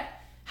gonna play.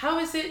 How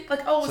is it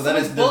like? Oh, so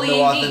someone's bullying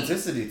no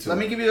authenticity to Let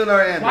it. me give you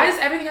another anecdote. Why does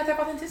everything have to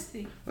have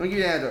authenticity? Let me give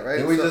you an anecdote, right?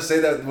 Did we just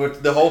say that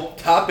with the whole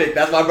topic?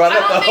 That's why I brought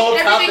up the whole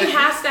topic. Everything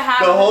has to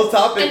have the whole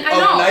topic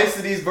of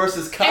niceties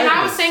versus kindness. And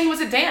I was saying it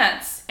was a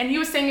dance, and you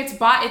were saying it's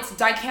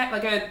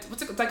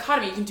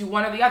dichotomy. You can do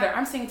one or the other.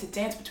 I'm saying it's a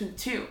dance between the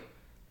two.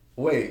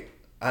 Wait,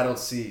 I don't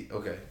see.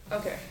 Okay.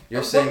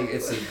 You're saying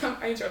it's a.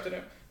 I interrupted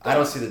him. I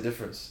don't see the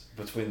difference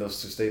between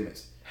those two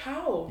statements.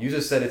 How? You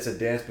just said it's a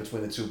dance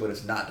between the two, but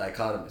it's not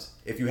dichotomous.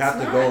 If you have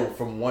to go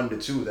from one to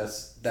two,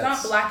 that's it's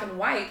not black and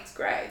white. It's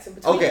gray. It's in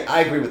between. Okay, I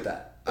agree with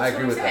that. I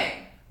agree with that.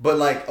 But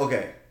like,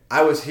 okay,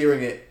 I was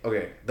hearing it.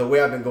 Okay, the way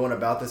I've been going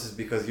about this is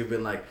because you've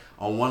been like,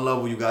 on one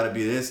level you got to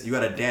be this, you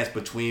got to dance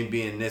between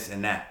being this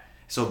and that.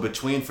 So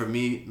between for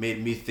me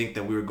made me think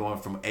that we were going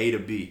from A to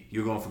B.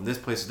 You're going from this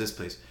place to this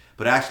place,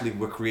 but actually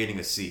we're creating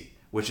a C,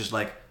 which is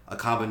like a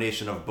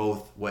combination of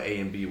both what A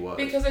and B was.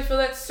 Because I feel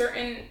that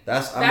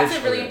that's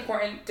a really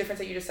important difference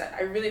that you just said.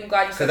 I really am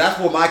glad you said that. Because that's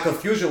what my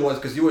confusion was,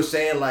 because you were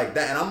saying like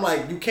that, and I'm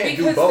like, you can't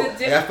do both.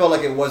 Like, I felt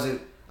like it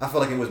wasn't. I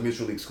felt like it was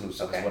mutually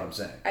exclusive. Okay. Is what I'm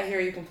saying. I hear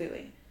you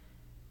completely.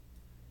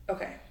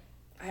 Okay,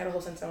 I had a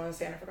whole sentence I wanted to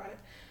say and I forgot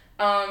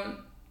it.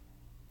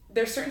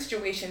 There's certain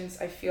situations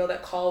I feel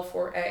that call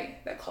for A,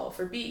 that call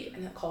for B,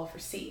 and that call for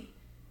C.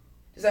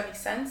 Does that make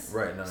sense?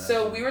 Right. No.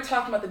 So we were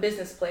talking about the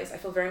business place. I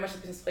feel very much the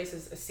business place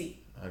is a C.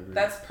 I agree.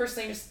 That's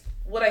personally just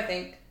what I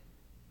think.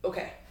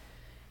 Okay.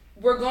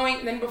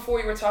 Then before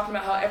you were talking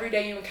about how every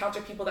day you encounter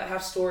people that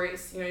have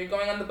stories. You know, you're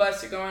going on the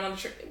bus, you're going on the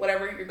trip,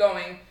 whatever you're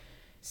going.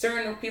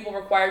 Certain people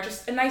require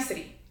just a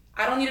nicety.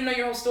 I don't need to know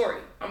your whole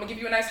story. I'm going to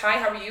give you a nice hi,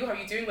 how are you? How are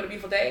you doing? What a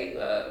beautiful day.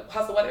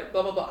 How's the weather?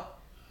 Blah, blah, blah.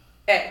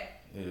 A.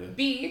 Yeah.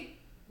 B,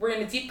 we're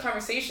in a deep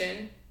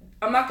conversation.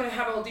 I'm not going to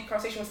have a whole deep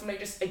conversation with somebody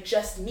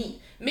just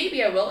me.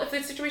 Maybe I will if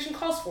the situation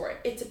calls for it.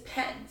 It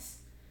depends.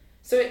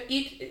 So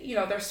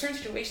there are certain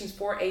situations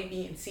for A,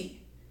 B, and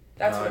C.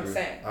 That's what I'm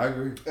saying. I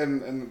agree.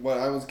 And what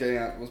I was getting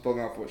at was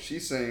building off what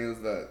she's saying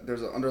is that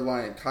there's an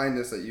underlying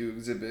kindness that you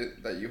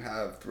exhibit, that you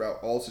have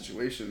throughout all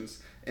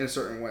situations in a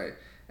certain way.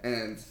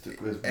 And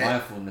with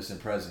mindfulness and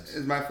presence.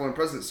 It's mindful and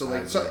presence. So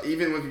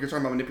even if you're talking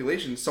about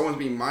manipulation, someone's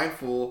being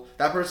mindful.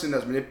 That person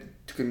that's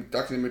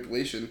conducting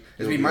manipulation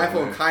is being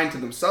mindful and kind to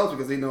themselves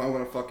because they know I'm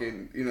gonna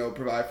fucking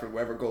provide for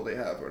whatever goal they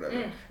have or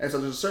whatever. And so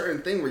there's a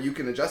certain thing where you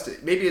can adjust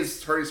it. Maybe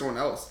it's hurting someone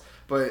else,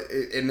 but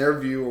in their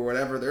view or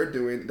whatever they're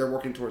doing, they're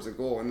working towards a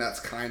goal, and that's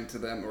kind to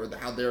them or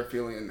how they're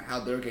feeling and how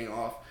they're getting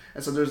off.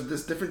 And so there's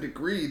this different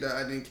degree that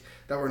I think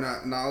that we're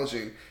not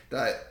acknowledging,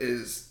 that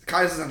is,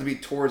 kindness doesn't have to be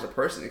towards a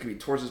person. It can be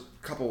towards a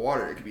cup of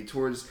water. It can be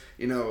towards,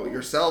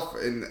 yourself,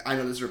 and I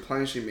know this is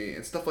replenishing me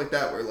and stuff like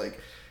that, where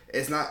like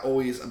it's not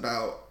always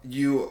about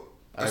you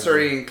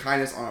asserting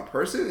kindness on a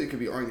person. It could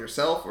be on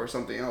yourself or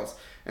something else.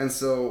 And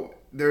so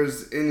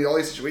there's, in all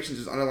these situations,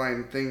 there's an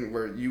underlying thing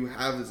where you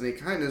have this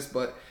innate kindness,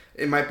 but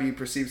it might be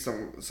perceived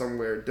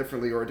somewhere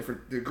differently, or a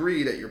different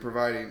degree that you're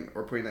providing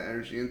or putting that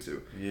energy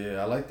into.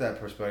 Yeah, I like that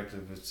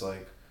perspective. It's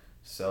like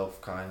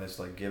self-kindness,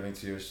 like giving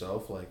to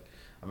yourself. Like,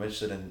 I'm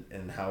interested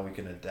in how we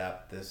can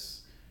adapt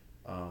this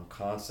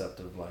concept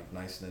of like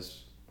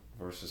niceness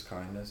versus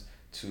kindness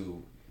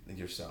to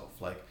yourself.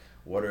 Like,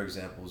 what are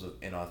examples of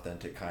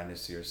inauthentic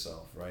kindness to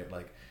yourself, right?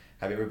 Like,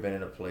 have you ever been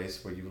in a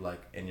place where you,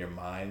 like, in your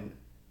mind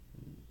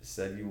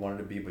said you wanted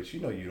to be, but you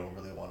don't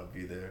really want to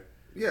be there?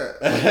 Yeah,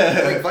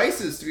 like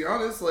vices, to be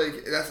honest,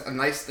 like that's a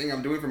nice thing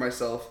I'm doing for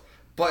myself,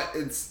 but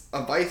it's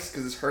a vice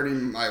because it's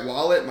hurting my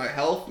wallet, my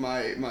health,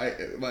 my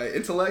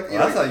intellect. Well,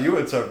 that's how you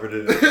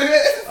interpreted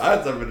it. I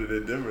interpreted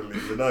it differently,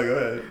 but no, go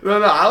ahead.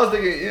 No, I was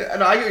thinking,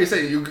 no, I get what you're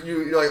saying.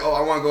 You're like, oh,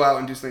 I want to go out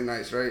and do something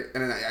nice, right?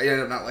 And then I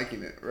ended up not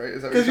liking it, right?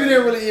 Because you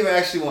didn't really even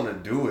actually want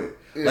to do it.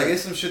 Yeah. Like,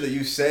 it's some shit that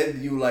you said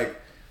you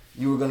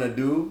were gonna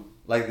do,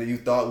 like that you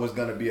thought was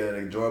gonna be an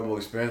enjoyable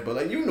experience, but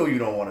like you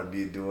don't want to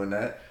be doing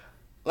that.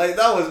 Like,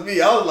 that was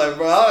me. I was like,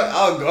 bro,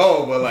 I'll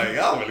go, but like, I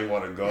don't really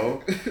want to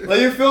go.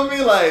 Like, you feel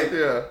me? Like,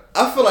 yeah.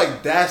 I feel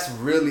like that's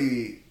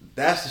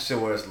the shit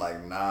where it's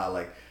like, nah,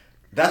 like,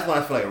 that's when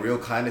I feel like real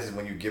kindness is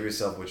when you give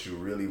yourself what you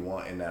really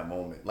want in that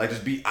moment. Like,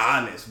 just be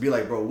honest. Be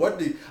like, bro,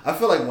 I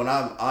feel like when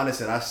I'm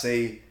honest and I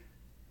say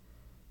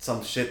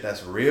some shit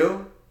that's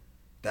real,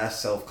 that's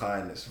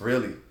self-kindness,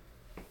 really.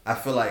 I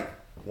feel like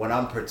when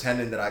I'm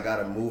pretending that I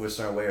gotta move a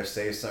certain way or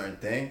say a certain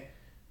thing,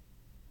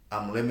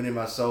 I'm limiting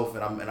myself,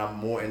 and I'm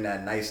more in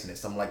that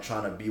niceness. I'm like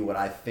trying to be what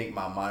I think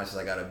my mind says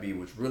I gotta be,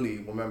 which really,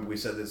 remember we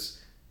said this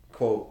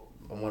quote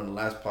on one of the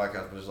last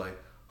podcasts, which is like,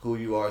 who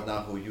you are is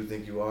not who you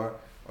think you are,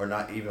 or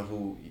not even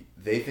who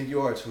they think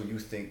you are, it's who you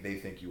think they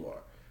think you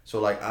are.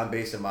 So like, I'm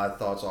basing my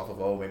thoughts off of,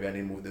 oh, maybe I need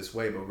to move this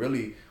way, but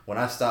really, when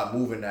I stop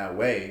moving that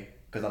way,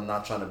 because I'm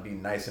not trying to be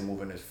nice and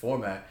move in this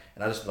format,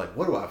 and I just be like,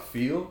 what do I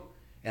feel?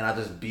 And I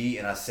just be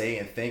and I say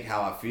and think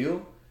how I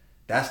feel.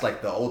 That's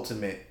like the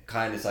ultimate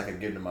kindness I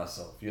could give to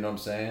myself. You know what I'm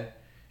saying?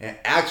 And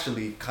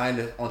actually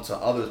kindness onto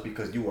others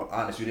because you were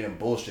honest. You didn't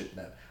bullshit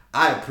them.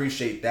 I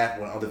appreciate that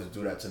when others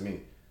do that to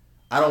me.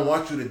 I don't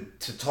want you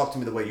to talk to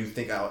me the way you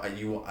think I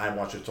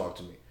want you to talk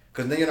to me.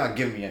 Because then you're not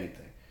giving me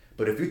anything.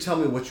 But if you tell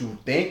me what you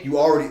think,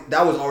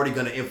 that was already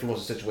going to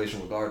influence the situation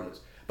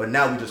regardless. But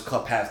now we just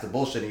cut past the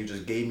bullshit and you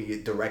just gave me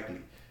it directly.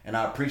 And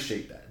I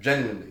appreciate that,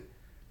 genuinely.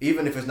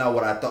 Even if it's not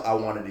what I thought I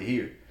wanted to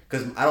hear.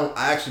 Because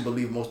I actually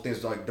believe most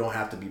things like don't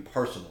have to be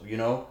personal, you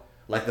know?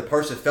 Like, the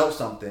person felt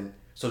something,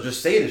 so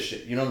just say the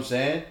shit, you know what I'm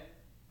saying?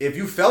 If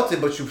you felt it,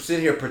 but you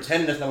sit here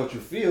pretending that's not what you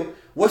feel,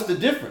 what's the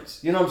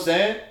difference? You know what I'm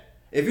saying?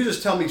 If you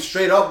just tell me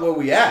straight up where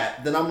we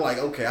at, then I'm like,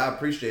 okay, I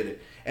appreciate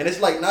it. And it's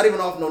like not even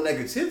off no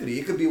negativity.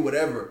 It could be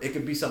whatever. It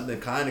could be something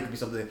kind.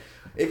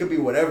 It could be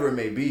whatever it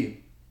may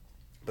be.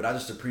 But I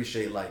just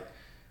appreciate like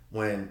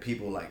when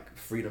people like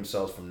free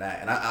themselves from that.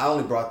 And I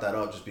only brought that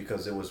up just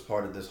because it was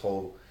part of this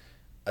whole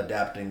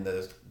adapting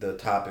the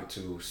topic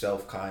to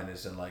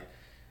self-kindness and like,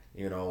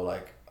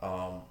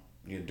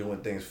 you're doing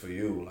things for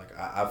you. Like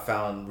I've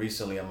found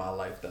recently in my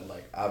life that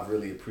like I've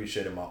really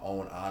appreciated my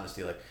own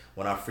honesty. Like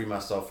when I free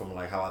myself from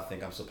like how I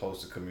think I'm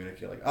supposed to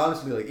communicate. Like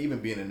honestly, like even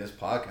being in this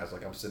podcast,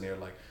 like I'm sitting here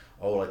like,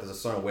 oh, like there's a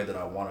certain way that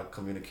I want to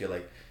communicate.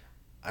 Like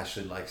I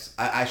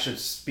should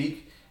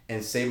speak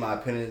and say my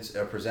opinions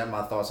or present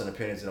my thoughts and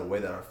opinions in a way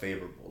that are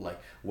favorable,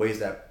 like ways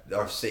that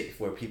are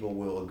safe, where people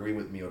will agree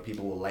with me or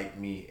people will like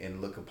me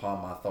and look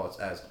upon my thoughts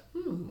as,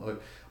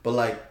 but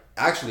like,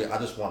 actually, I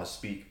just want to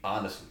speak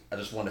honestly. I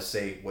just want to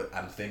say what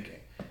I'm thinking.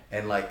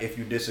 And like, if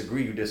you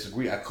disagree, you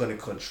disagree. I couldn't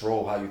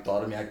control how you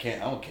thought of me. I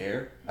don't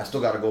care. I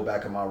still got to go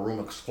back in my room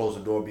and close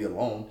the door, be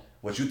alone.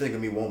 What you think of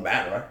me won't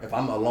matter. If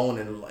I'm alone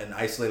and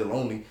isolated,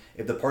 lonely,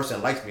 if the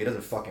person likes me, it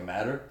doesn't fucking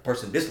matter. The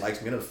person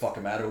dislikes me, it doesn't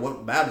fucking matter.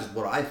 What matters is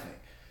what I think.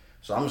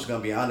 So I'm just going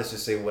to be honest and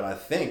say what I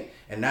think.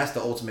 And that's the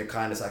ultimate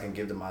kindness I can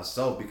give to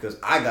myself because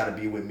I got to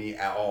be with me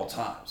at all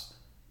times.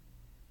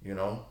 You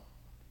know?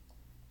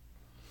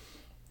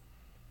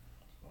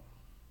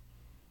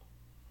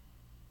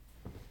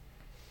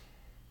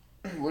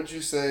 What'd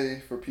you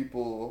say for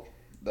people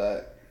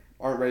that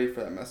aren't ready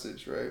for that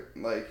message, right?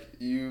 Like,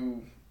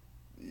 you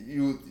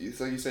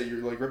so you say you're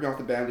like ripping off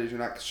the bandage, you're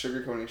not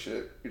sugarcoating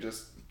shit, you're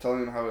just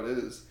telling them how it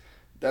is.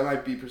 That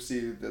might be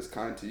perceived as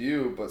kind to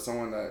you, but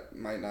someone that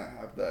might not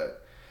have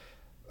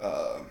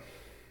that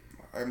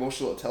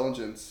emotional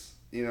intelligence,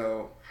 you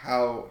know,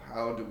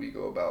 how do we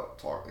go about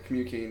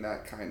communicating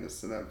that kindness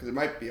to them? Because it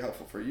might be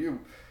helpful for you,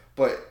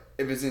 but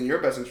if it's in your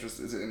best interest,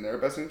 is it in their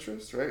best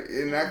interest, right?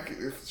 And that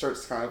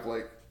starts kind of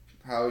like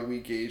how we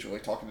gauge when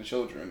like talking to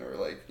children or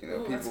like, you know,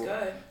 people,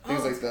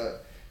 things like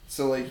that.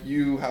 So like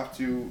you have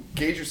to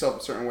gauge yourself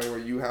a certain way where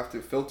you have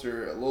to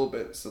filter a little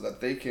bit so that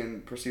they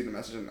can perceive the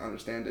message and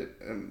understand it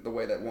in the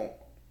way that won't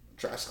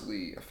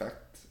drastically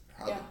affect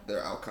how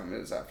their outcome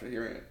is after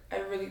hearing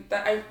it.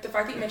 The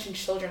fact that you mentioned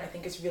children, I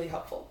think, is really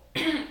helpful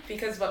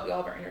because we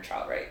all have our inner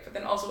child, right? But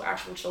then also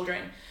actual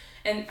children.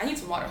 And I need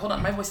some water. Hold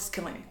on, my voice is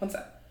killing me. One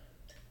sec.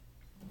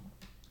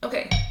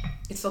 Okay,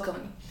 it's still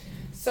killing me.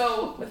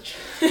 So with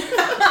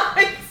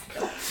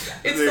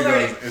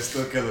it's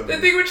still killing me.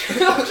 The thing with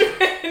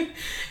children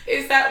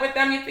is that with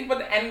them you think about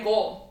the end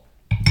goal.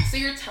 So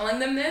you're telling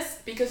them this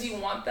because you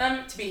want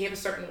them to behave a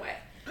certain way,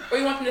 or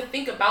you want them to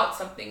think about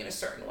something in a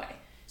certain way.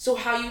 So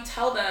how you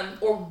tell them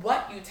or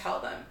what you tell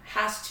them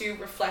has to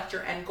reflect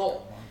your end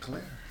goal.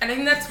 Clear. And I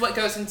think that's what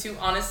goes into,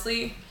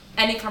 honestly,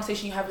 any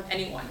conversation you have with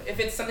anyone. If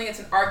it's something that's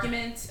an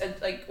argument,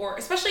 or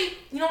especially,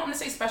 I'm going to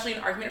say especially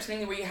an argument or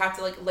something where you have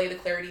to lay the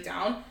clarity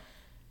down,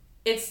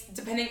 it's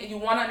depending, you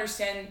want to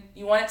understand,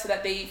 you want it so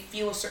that they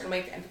feel a certain way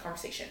at the end of the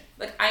conversation.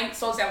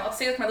 I'll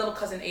say my little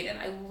cousin Aiden.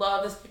 I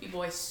love this baby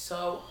boy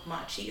so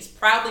much. He is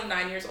proudly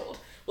 9 years old.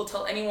 Will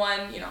tell anyone,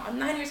 I'm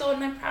 9 years old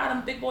and I'm proud,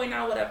 I'm a big boy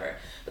now, whatever.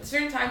 But there's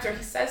certain times where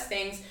he says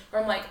things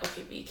where I'm like,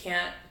 okay, but you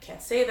can't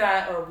say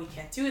that, or we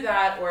can't do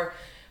that, or,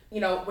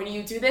 when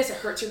you do this, it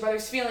hurts your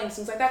brother's feelings,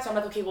 things like that. So I'm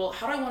like, okay, well,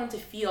 how do I want him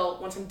to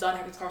feel once I'm done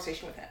having this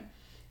conversation with him?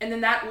 And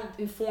then that will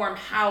inform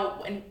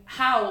how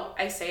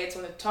I say it,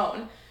 so the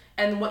tone,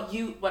 and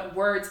what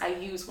words I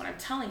use when I'm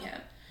telling him.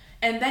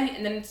 And then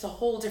it's a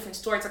whole different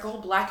story. It's like a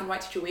whole black and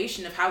white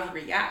situation of how he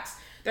reacts.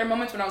 There are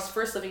moments when I was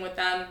first living with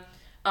them,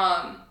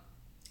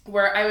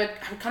 where I would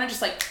kind of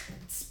just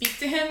speak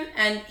to him,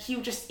 and he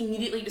would just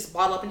immediately just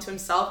bottle up into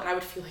himself, and I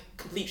would feel like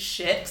complete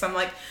shit because I'm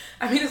like,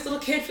 this little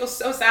kid feels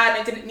so sad,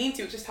 and I didn't mean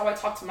to. It's just how I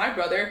talked to my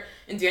brother,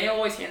 and Daniel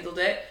always handled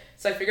it.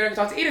 So I figured I could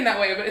talk to Aiden that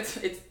way, but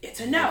it's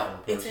a no.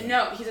 It's a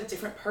no. He's a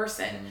different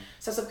person. Mm-hmm.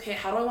 So I was like, okay,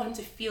 how do I want him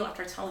to feel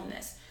after I tell him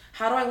this?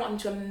 How do I want him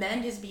to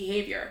amend his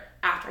behavior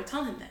after I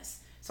tell him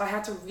this? So I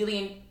had to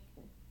really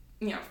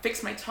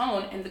fix my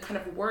tone and the kind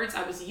of words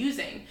I was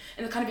using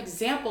and the kind of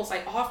examples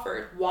I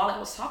offered while I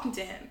was talking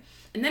to him.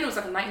 And then it was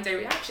like a night and day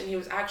reaction. He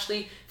was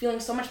actually feeling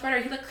so much better.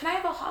 He's like, can I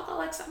have a hug,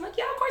 Alexa? I'm like,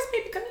 yeah, of course,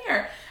 baby, come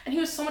here. And he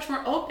was so much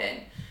more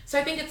open. So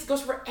I think it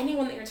goes for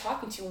anyone that you're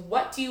talking to.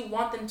 What do you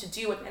want them to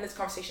do at the end of this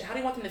conversation? How do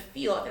you want them to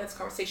feel at the end of this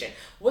conversation?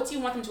 What do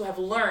you want them to have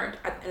learned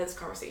at the end of this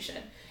conversation?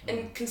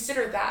 And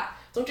consider that.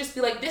 Don't just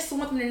be like, this, I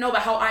want them to know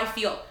about how I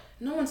feel.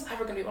 No one's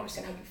ever going to be able to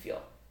understand how you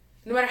feel.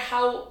 No matter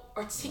how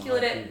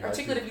articulate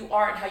you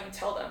are and how you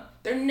tell them,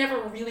 they're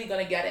never really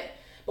going to get it.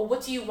 But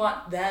what do you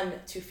want them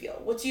to feel?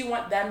 What do you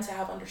want them to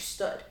have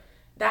understood?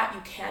 That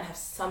you can have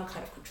some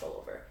kind of control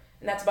over.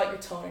 And that's about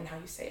your tone and how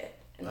you say it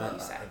and what you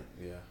say.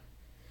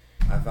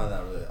 I found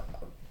that really,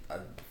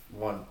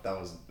 that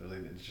was really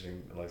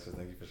interesting, Alexa.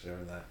 Thank you for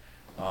sharing that.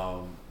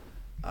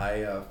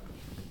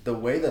 The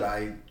way that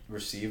I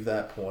receive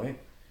that point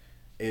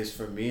is,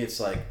 for me, it's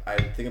like, I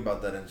think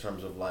about that in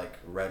terms of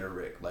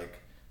rhetoric,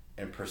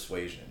 and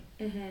persuasion.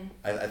 Mm-hmm.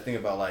 I think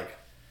about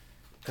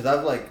because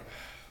I've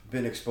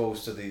been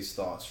exposed to these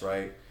thoughts,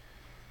 right?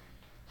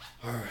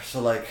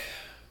 So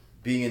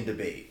being in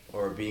debate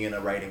or being in a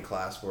writing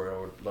class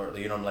or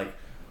learning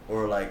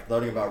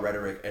about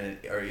rhetoric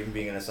or even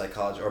being in a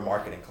psychology or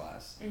marketing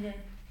class, mm-hmm.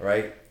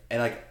 right?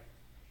 And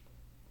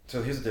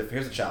so here's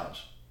the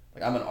challenge.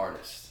 I'm an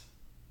artist,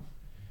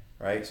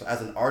 right? So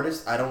as an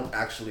artist, I don't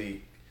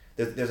actually.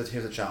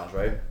 Here's a challenge,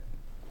 right?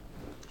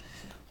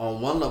 On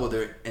one level,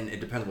 and it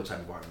depends what type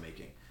of art I'm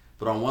making,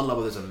 but on one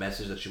level, there's a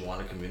message that you want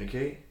to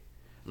communicate.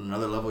 On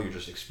another level, you're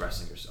just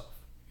expressing yourself.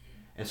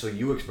 And so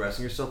you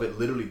expressing yourself, it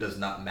literally does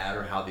not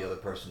matter how the other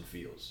person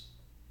feels.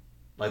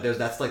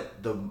 That's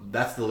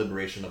the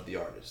liberation of the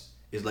artist.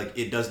 Is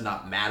it does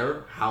not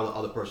matter how the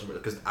other person,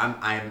 because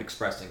I am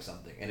expressing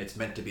something and it's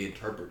meant to be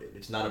interpreted.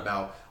 It's not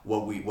about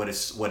what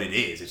it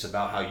is. It's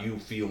about how you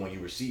feel when you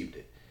received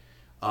it.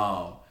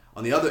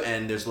 On the other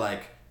end, there's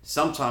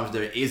sometimes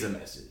there is a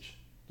message.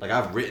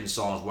 I've written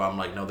songs where I'm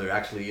no, there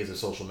actually is a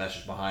social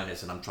message behind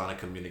this, and I'm trying to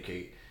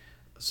communicate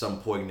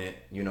some poignant,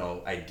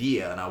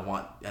 idea, and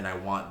I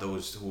want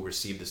those who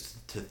receive this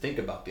to think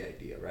about the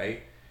idea,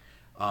 right?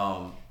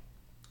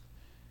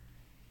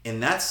 In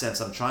that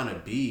sense, I'm trying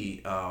to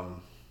be.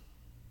 I'm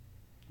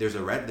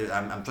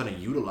trying to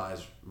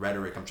utilize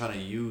rhetoric. I'm trying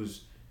to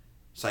use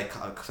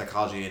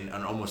psychology and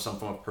almost some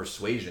form of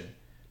persuasion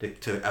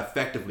to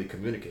effectively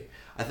communicate.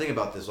 I think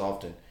about this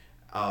often.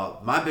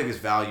 My biggest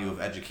value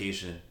of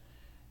education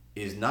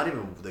is not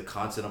even the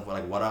content of what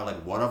I've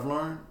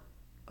learned,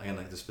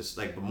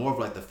 but more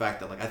of the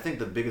fact that I think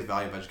the biggest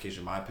value of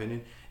education, in my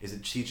opinion, is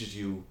it teaches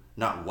you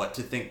not what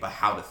to think, but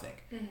how to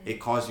think. Mm-hmm. It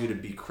causes you to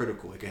be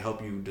critical. It can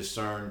help you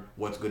discern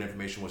what's good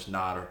information, what's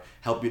not, or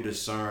help you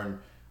discern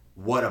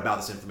what about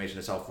this information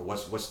is helpful,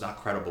 what's not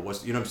credible,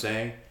 you know what I'm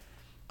saying?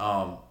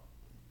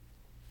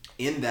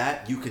 In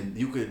that you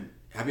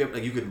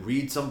could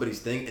read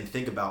somebody's thing and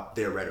think about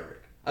their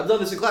rhetoric. I've done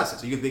this in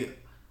classes, so you can think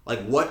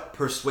what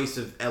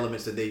persuasive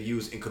elements did they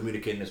use in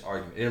communicating this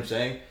argument. You know what I'm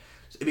saying?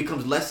 So it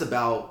becomes less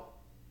about.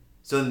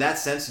 So in that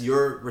sense,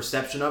 your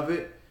reception of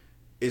it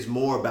is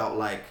more about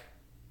like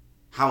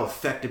how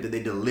effective did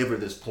they deliver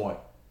this point,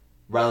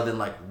 rather than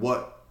like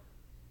what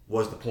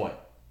was the point.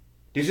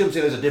 Do you see what I'm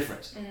saying? There's a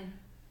difference.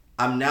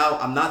 I'm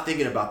not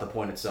thinking about the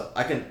point itself.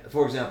 I can,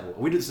 for example,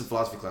 we did this in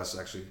philosophy classes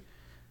actually.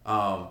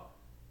 I've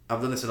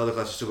done this in other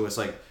classes too, but it's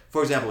like,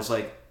 for example, it's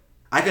like,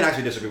 I can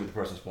actually disagree with the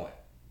person's point.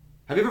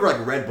 Have you ever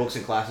like read books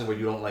in classes where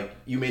you don't like,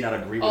 you may not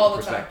agree with the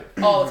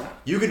perspective? All the time.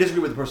 You can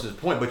disagree with the person's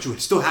point, but you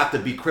still have to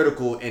be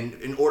critical, and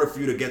in order for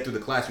you to get through the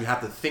class, you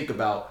have to think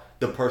about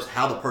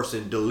how the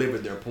person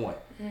delivered their point.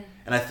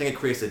 And I think it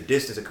creates a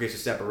distance, it creates a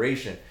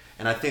separation.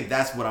 And I think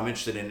that's what I'm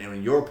interested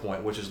in your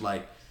point, which is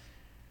like,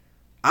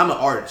 I'm an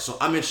artist, so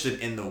I'm interested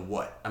in the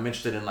what. I'm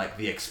interested in like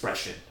the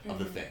expression of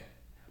the thing.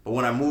 But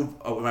when I move,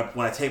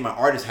 when I take my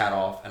artist hat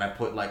off and I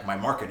put like my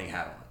marketing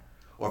hat on,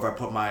 or if I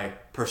put my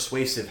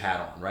persuasive hat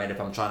on, right?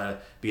 If I'm trying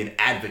to be an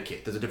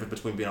advocate, there's a difference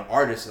between being an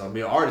artist and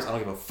being an artist. I don't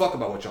give a fuck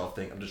about what y'all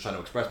think. I'm just trying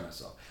to express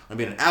myself. When I'm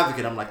being an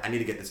advocate, I'm like, I need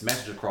to get this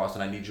message across,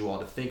 and I need you all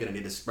to think, and I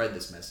need to spread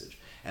this message.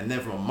 And then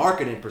from a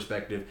marketing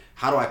perspective,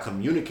 how do I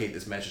communicate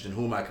this message, and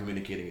who am I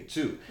communicating it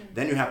to?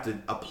 Then you have to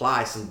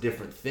apply some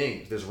different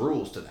things. There's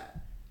rules to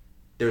that.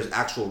 There's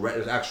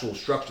actual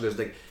structure. There's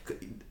like,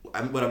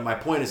 but my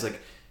point is like,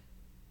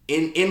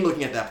 in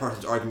looking at that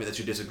person's argument that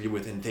you disagree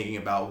with and thinking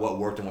about what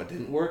worked and what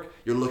didn't work,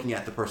 you're looking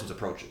at the person's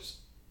approaches.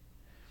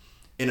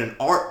 In an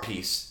art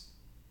piece,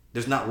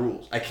 there's not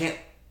rules. I can't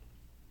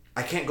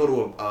go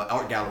to an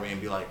art gallery and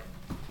be like,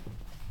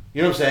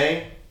 you know what I'm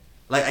saying?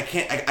 Like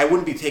I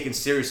wouldn't be taken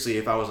seriously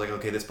if I was like,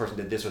 okay, this person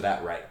did this or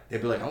that right.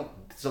 They'd be like, oh,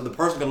 so the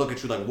person can look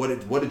at you like,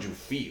 what did you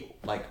feel?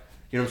 Like,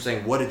 you know what I'm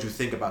saying? What did you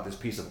think about this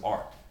piece of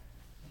art?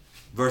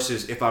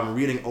 Versus if I'm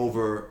reading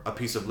over a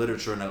piece of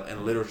literature in a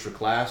literature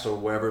class or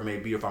wherever it may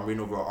be, if I'm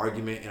reading over an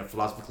argument in a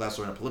philosophy class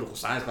or in a political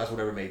science class,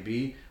 whatever it may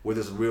be, where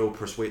there's a real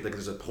like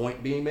there's a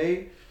point being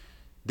made,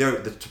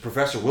 the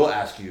professor will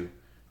ask you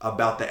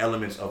about the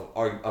elements of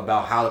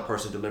about how the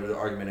person delivered the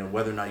argument and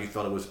whether or not you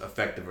felt it was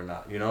effective or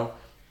not. You know,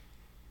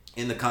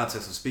 in the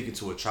context of speaking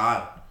to a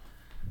child,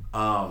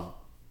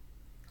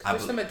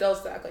 there's some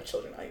adults that act like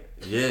children.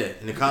 Yeah,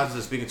 in the context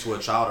of speaking to a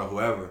child or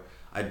whoever,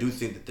 I do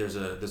think that there's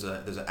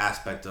an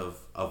aspect of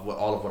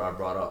what I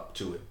brought up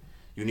to it.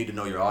 You need to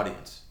know your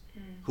audience.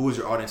 Who is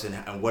your audience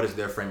and what is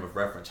their frame of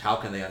reference? How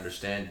can they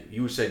understand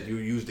you? You said you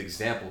used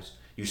examples.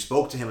 You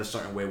spoke to him a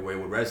certain way where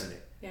it would resonate.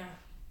 Yeah.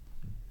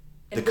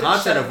 The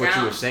content of what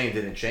you were saying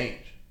didn't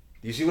change.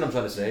 Do you see what I'm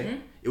trying to say?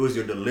 It was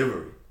your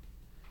delivery.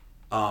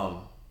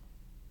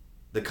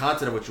 The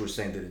content of what you were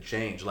saying didn't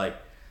change. Like,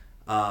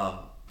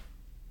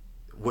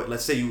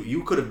 let's say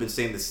you could have been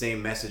saying the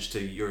same message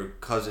to your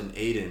cousin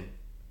Aiden.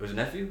 Was it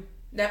nephew?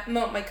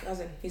 No, my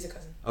cousin. He's a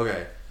cousin.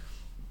 Okay.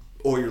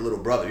 Or your little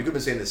brother. You could have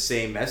been saying the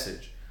same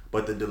message,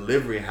 but the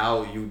delivery,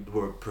 how you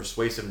were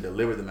persuasive and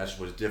delivered the message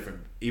was different,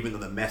 even though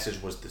the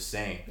message was the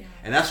same. Yeah.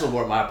 And that's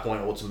what my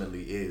point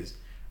ultimately is.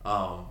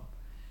 I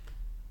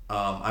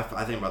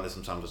think about this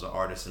sometimes as an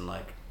artist, and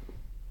like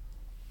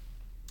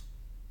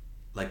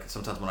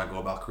sometimes when I go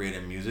about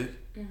creating music,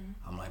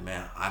 I'm like,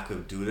 man, I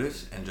could do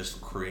this and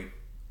just create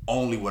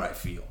only what I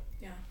feel.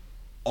 Yeah.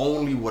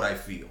 Only what I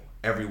feel.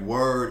 Every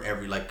word,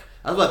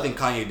 that's what I think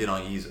Kanye did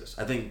on Yeezus.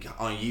 I think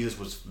on Yeezus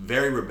was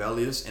very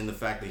rebellious in the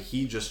fact that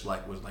he just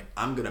was like,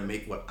 I'm gonna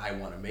make what I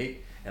want to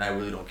make, and I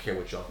really don't care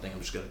what y'all think.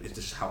 It's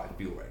just how I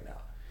feel right now.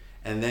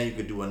 And then you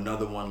could do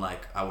another one,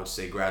 like I would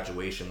say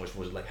Graduation, which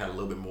was like had a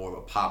little bit more of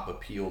a pop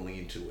appeal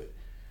lean to it.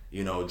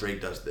 You know, Drake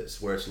does this,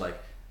 where it's like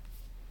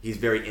he's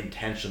very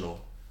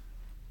intentional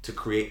to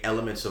create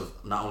elements of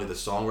not only the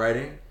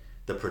songwriting,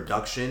 the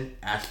production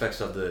aspects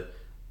of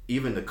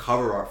even the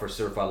cover art for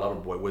Certified Lover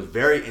Boy was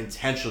very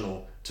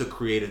intentional to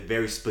create a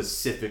very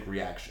specific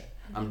reaction.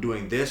 I'm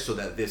doing this so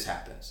that this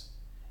happens.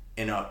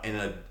 In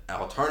an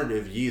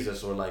alternative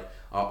Yeezus or like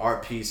an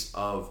art piece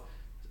of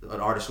an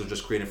artist who's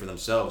just creating for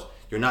themselves,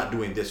 you're not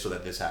doing this so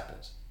that this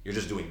happens. You're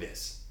just doing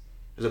this.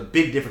 There's a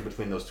big difference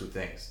between those two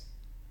things.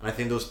 And I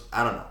think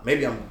I don't know.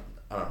 Maybe I don't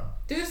know.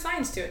 There's a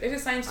science to it. I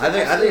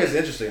think it's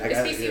interesting. It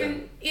speaks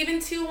even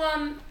to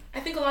I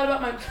think a lot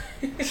about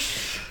I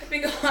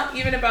think a lot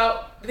even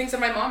about the things that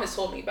my mom has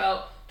told me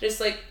about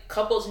just like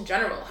couples in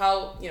general.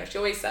 How, you know, she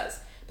always says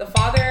the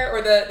father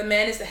or the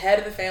man is the head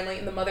of the family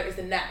and the mother is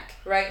the neck,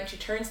 right? And she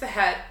turns the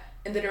head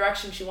in the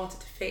direction she wants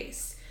it to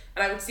face.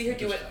 And I would see her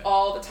do it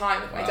all the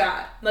time with my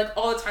dad. Like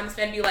all the time, this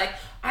man would be like,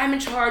 I'm in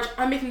charge,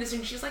 I'm making this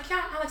decision. She's like,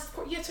 yeah, Alex, of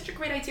course, you had such a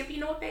great idea, but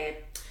you know what, babe?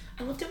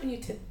 I loved it when you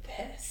did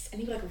this. And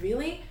he'd be like,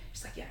 really?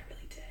 She's like, yeah, I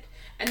really did.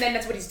 And then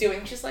that's what he's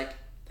doing. She's like,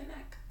 the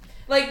neck.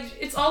 Like,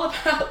 it's all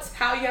about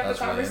how you have the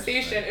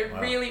conversation. It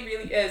really,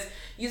 really is.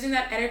 Using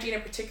that energy in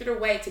a particular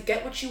way to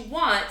get what you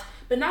want,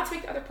 but not to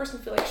make the other person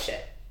feel like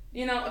shit.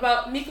 You know,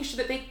 about making sure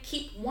that they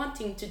keep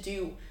wanting to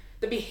do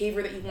the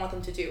behavior that you want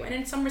them to do. And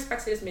in some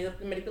respects it is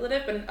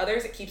manipulative, but in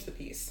others it keeps the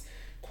peace,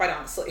 quite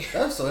honestly.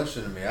 That's so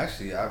interesting to me.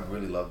 Actually, I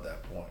really love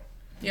that point.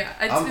 Yeah,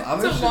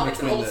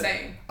 it's an old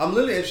saying. I'm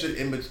literally interested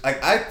in,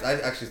 like,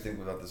 I actually think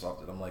about this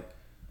often. I'm like,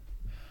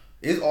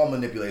 is all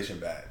manipulation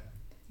bad?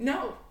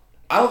 No.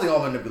 I don't think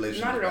all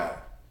manipulation is bad.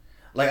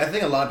 Like, I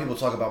think a lot of people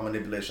talk about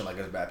manipulation like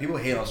it's bad. People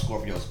hate on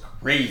Scorpios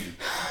crazy.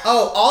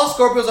 Oh, all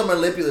Scorpios are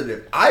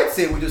manipulative. I'd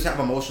say we just have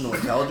emotional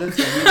intelligence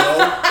and we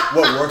know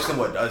what works and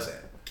what doesn't.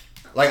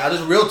 Like, I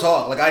just real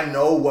talk. Like, I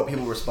know what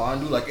people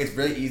respond to. Like, it's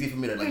very easy for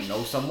me to like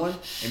know someone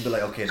and be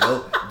like, okay,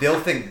 they'll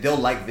think they'll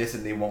like this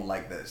and they won't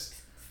like this.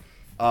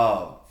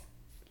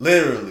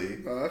 Literally.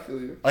 Oh, I feel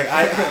you. Like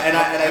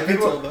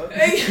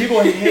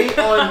people hate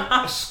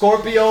on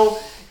Scorpio.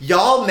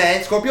 Y'all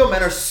men, Scorpio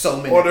men are so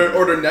manipulative.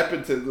 Or their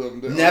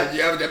nepotism. You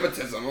have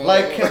nepotism.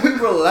 Like, can we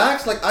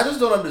relax? Like, I just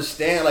don't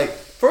understand. Like,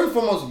 first and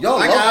foremost, y'all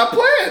I love. got a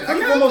plan.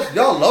 First and foremost,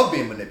 y'all love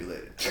being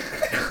manipulated.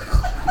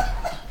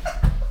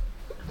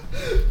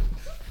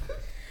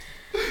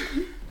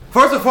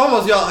 First and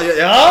foremost,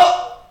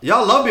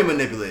 y'all love being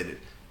manipulated.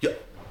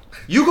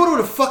 You go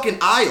to the fucking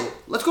aisle.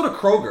 Let's go to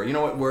Kroger. You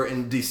know what? We're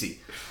in DC.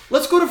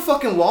 Let's go to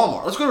fucking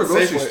Walmart. Let's go to a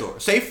grocery store.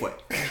 Safeway.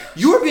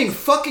 You are being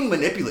fucking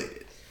manipulated.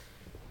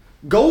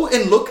 Go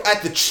and look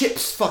at the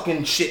chips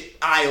fucking shit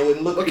aisle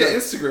and look at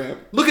Instagram.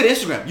 Look at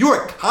Instagram. You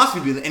are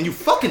constantly doing it and you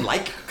fucking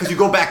like it because you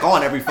go back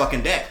on every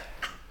fucking day.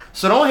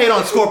 So don't hate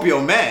on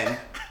Scorpio men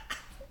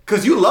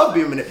because you love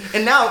being manipulated.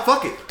 And now,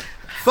 fuck it.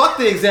 Fuck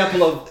the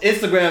example of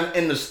Instagram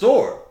in the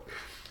store.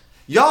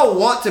 Y'all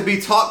want to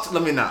be talked.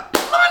 Let me not.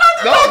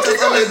 No, just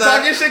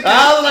talking shit.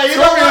 I was like, you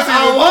know what?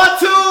 I want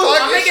to.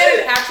 I'm gonna get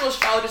an actual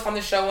astrologist on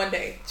the show one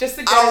day, just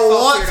to get. I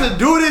want to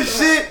do this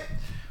shit.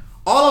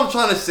 All I'm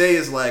trying to say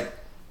is like,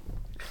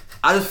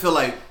 I just feel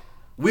like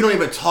we don't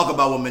even talk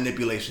about what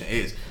manipulation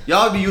is.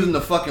 Y'all be using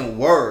the fucking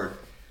word,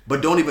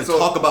 but don't even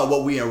talk about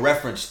what we in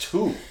reference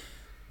to.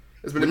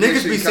 When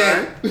niggas be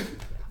saying,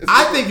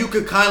 I think you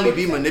could kindly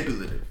be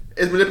manipulative.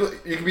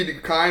 You can be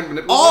kind,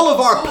 manipulative. All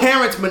of our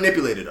parents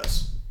manipulated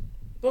us.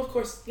 Well, of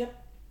course, yep.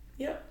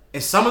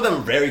 And some of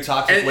them very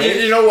toxic ways.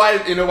 And you know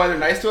why? You know why they're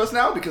nice to us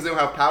now? Because they don't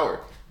have power.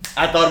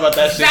 I thought about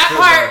that shit.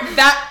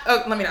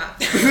 Let me not.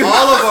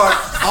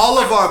 all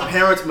of our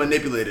parents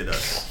manipulated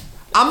us.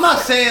 I'm not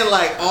saying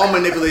like all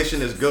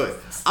manipulation is good.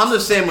 I'm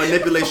just saying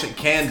manipulation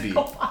can be.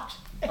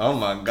 Oh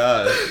my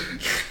god.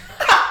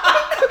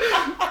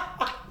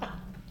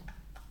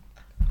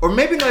 Or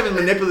maybe not even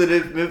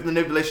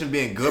manipulation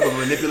being good, but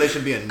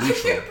manipulation being neutral.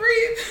 I can't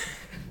breathe.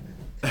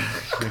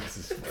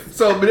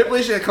 So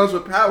manipulation comes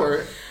with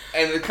power,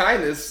 and the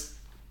kindness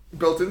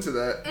built into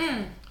that.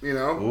 You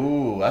know?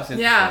 Ooh, that's interesting.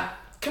 Yeah.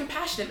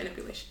 Compassionate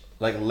manipulation.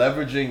 Like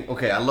leveraging.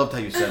 Okay, I loved how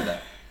you said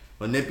that.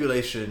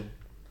 Manipulation.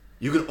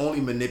 You can only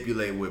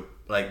manipulate with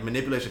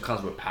manipulation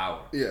comes with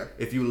power. Yeah.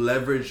 If you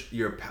leverage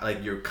your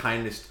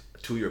kindness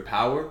to your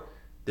power,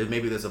 then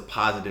maybe there's a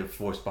positive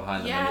force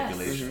behind the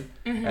manipulation.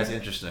 Mm-hmm. That's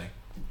interesting.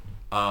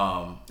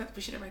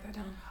 We should write that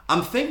down.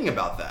 I'm thinking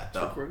about that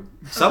though.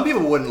 Some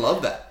people wouldn't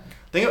love that.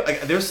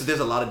 There's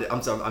a lot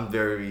of. I'm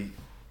very,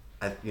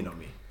 you know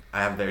me.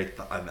 I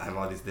have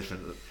all these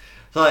different.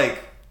 So like,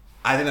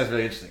 I think that's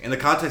really interesting. In the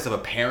context of a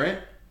parent,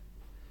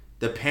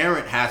 the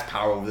parent has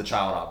power over the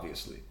child,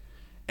 obviously,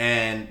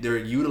 and they're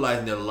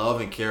utilizing their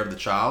love and care of the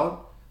child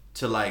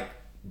to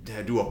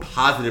do a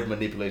positive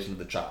manipulation of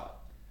the child.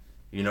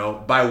 You know,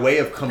 by way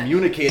of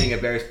communicating in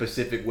very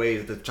specific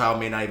ways that the child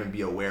may not even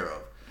be aware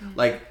of. Mm-hmm.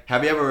 Like,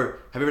 have you ever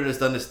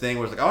just done this thing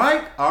where it's like,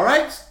 all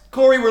right,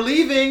 Corey, we're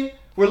leaving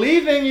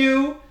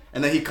you,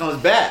 and then he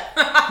comes back.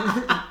 All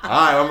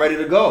right, I'm ready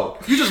to go.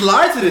 You just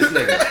lied to this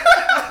nigga.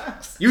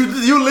 You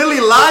literally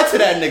lied to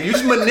that nigga. You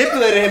just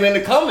manipulated him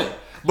into coming.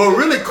 But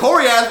really,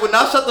 Corey ass would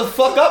now shut the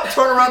fuck up,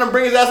 turn around and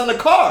bring his ass in the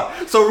car.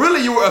 So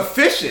really, you were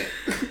efficient.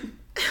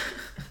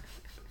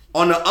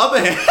 On the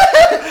other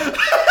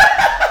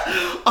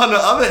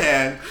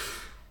hand,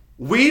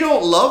 we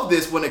don't love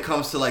this when it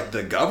comes to like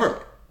the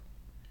government.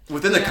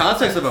 Within the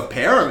context of a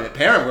parent,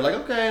 we're like,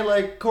 okay,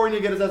 like Corey need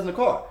to get his ass in the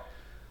car.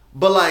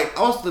 But like,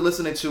 I was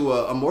listening to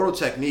a Mortal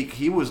Technique.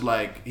 He was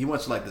like, he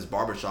went to like this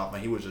barbershop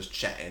and he was just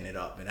chatting it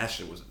up, and that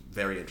shit was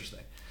very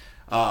interesting.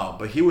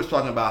 But he was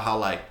talking about how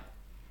like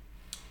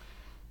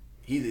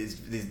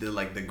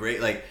like the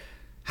great, like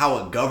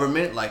how a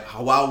government, like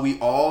how while we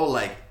all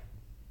like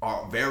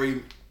are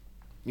very,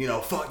 you know,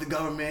 fuck the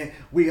government,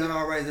 we got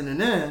our rights, and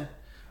then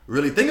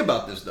really think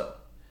about this though.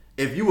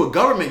 If you a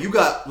government, you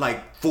got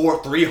like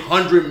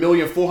 300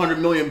 million, 400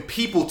 million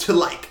people to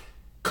like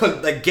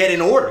get in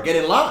order, get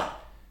in line.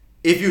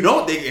 If you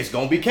don't, it's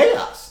gonna be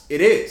chaos.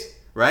 It is,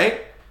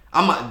 right?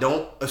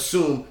 Don't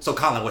assume. So,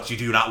 Colin, what, you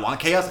do not want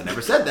chaos? I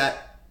never said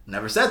that.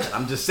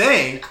 I'm just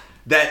saying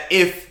that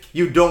if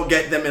you don't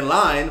get them in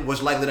line,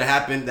 what's likely to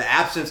happen? The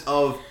absence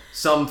of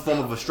some form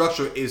of a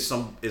structure is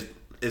not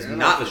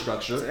a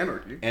structure. It's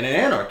anarchy. And an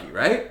anarchy,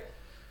 right?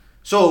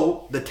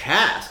 So the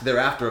task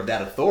thereafter of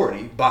that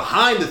authority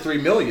behind the 3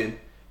 million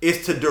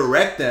is to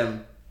direct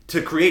them,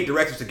 to create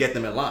directives to get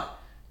them in line.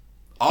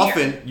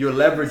 Often you're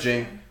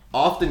leveraging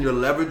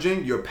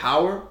your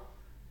power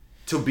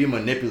to be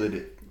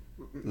manipulated.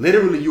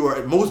 Literally,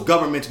 most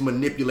governments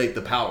manipulate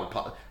the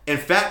power. In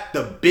fact,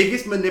 the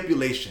biggest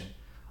manipulation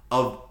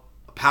of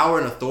power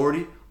and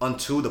authority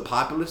unto the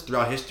populace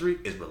throughout history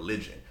is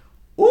religion.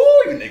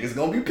 Ooh, you niggas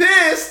gonna be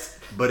pissed,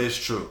 but it's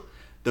true.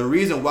 The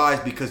reason why is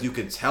because you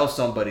can tell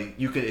somebody,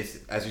 it's,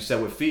 as you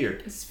said, with fear.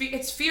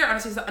 It's fear,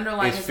 honestly, is the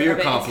underlying It's fear of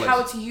it. complex. It's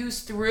how it's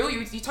used through.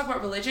 You talk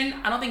about religion,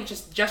 I don't think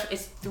just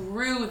it's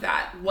through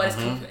that. What is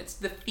it's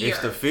the fear. It's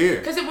the fear.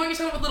 Because when you're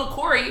talking about little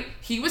Corey,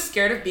 he was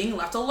scared of being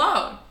left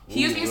alone.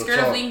 He was being real scared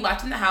talk. of being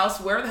left in the house,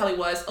 where the hell he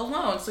was,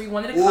 alone. So he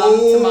wanted to come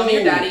to mommy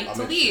or daddy I'm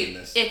to interested in leave.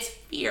 this. It's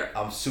fear.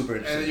 I'm super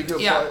interested. And you in can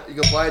this. apply, you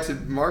can apply it to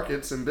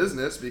markets and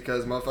business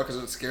because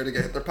motherfuckers are scared to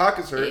get their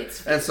pockets hurt,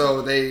 It's and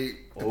so they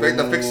fix I'm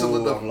the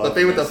loving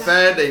thing with the it.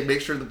 Fed. They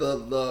make sure that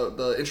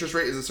the interest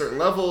rate is a certain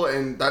level,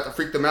 and that to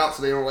freak them out,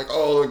 so they don't like,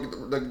 oh,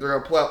 they're gonna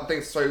pull out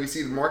things. So we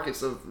see the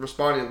markets of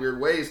responding in weird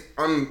ways,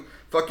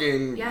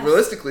 fucking Yes.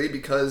 realistically,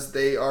 because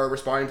they are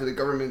responding to the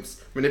government's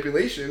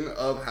manipulation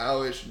of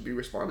how it should be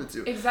responded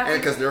to. Exactly.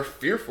 And because they're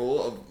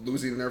fearful of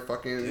losing their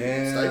fucking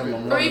Damn, stipend.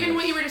 I'm Or even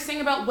what you were just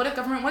saying about what if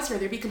government was here?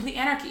 There'd be complete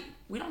anarchy.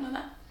 We don't know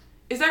that.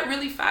 Is that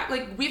really fact?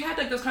 Like, we've had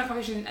like those kind of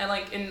conversations and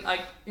like in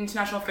like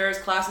international affairs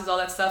classes, all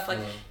that stuff. Like,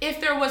 if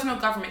there was no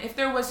government, if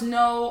there was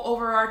no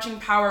overarching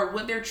power,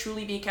 would there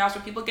truly be chaos?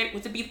 Would people would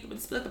it be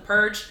like the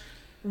purge?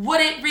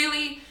 Would it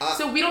really?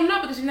 So we don't know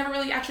because we've never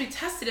really actually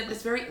tested it.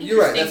 It's very interesting.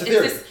 You're right, that's a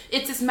theory.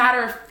 It's this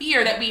matter of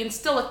fear that we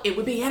instill. Like, it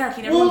would be anarchy.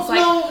 And everyone's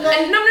no.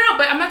 And no.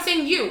 But I'm not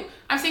saying you.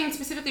 I'm saying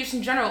specifically just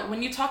in general.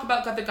 When you talk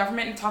about the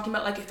government and talking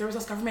about like if there was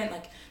this government,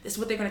 like this is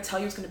what they're going to tell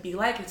you it's going to be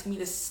like. And it's going to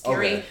be this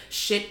scary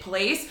shit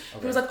place.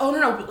 It was like, oh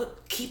no,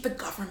 keep the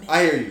government.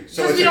 I hear you.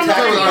 So Because it's we don't know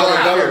attacking where the we're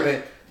at.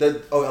 government.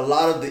 A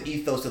lot of the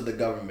ethos of the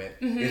government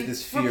is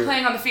this fear. We're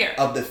playing on the fear.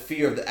 Of the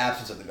fear of the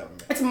absence of the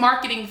government. It's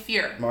marketing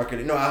fear.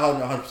 Marketing. No, I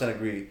 100%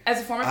 agree. As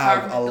a form of I power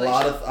have a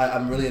lot of.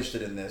 I'm really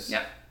interested in this.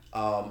 Yep.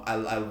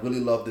 I really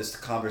love this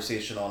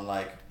conversation on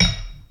like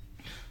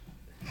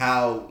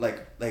how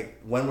like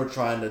when we're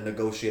trying to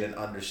negotiate and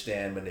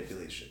understand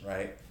manipulation,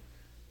 right?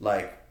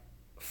 Like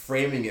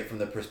framing it from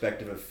the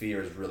perspective of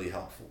fear is really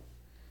helpful.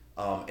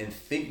 And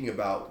thinking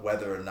about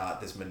whether or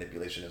not this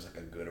manipulation is like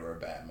a good or a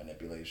bad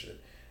manipulation.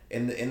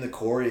 In the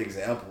Corey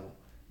example,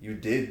 you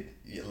did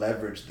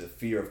leverage the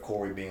fear of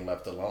Corey being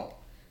left alone.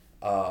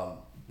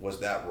 Was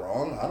that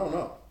wrong? I don't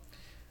know.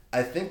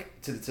 I think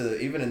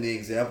to even in the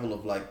example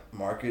of like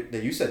market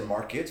that you said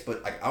markets,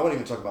 but like I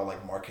wouldn't even talk about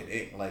like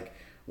marketing. Like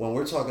when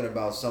we're talking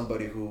about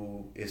somebody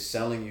who is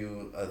selling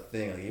you a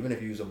thing, like even if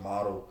you use a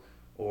model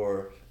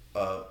or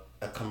a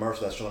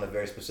commercial that's showing a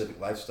very specific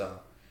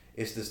lifestyle,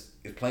 it's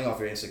playing off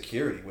your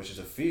insecurity, which is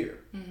a fear.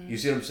 You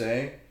see what I'm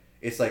saying?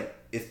 It's like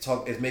it's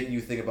making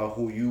you think about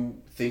who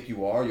you think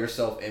you are, your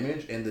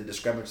self-image, and the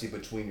discrepancy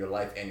between your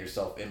life and your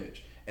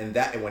self-image. And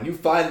when you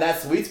find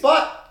that sweet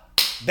spot,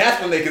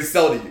 that's when they can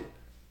sell to you.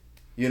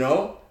 You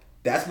know?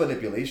 That's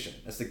manipulation.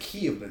 That's the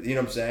key of it. You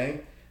know what I'm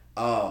saying?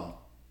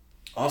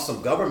 On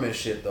some government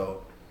shit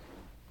though,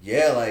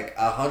 yeah, like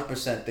I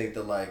 100% think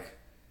that like,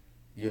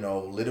 you know,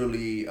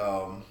 literally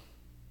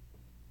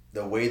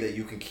the way that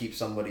you can keep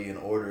somebody in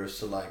order is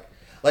to like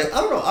I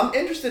don't know, I'm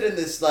interested in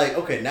this, like,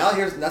 okay, now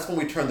that's when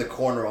we turn the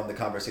corner on the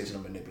conversation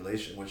of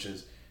manipulation, which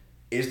is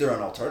there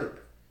an alternative?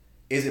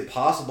 Is it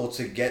possible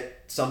to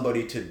get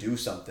somebody to do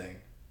something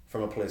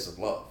from a place of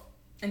love?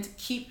 And to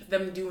keep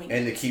them doing it.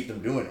 And to keep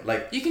them doing it.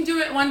 Like, you can do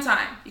it one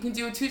time. You can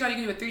do it 2 times. You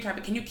can do it 3 times.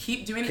 But can you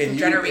keep doing it for in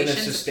generations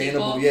a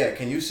sustainable, of people? yeah,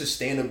 can you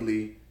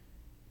sustainably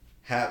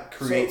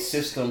create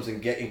systems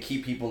and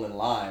keep people in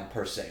line,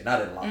 per se,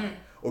 not in line,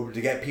 or to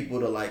get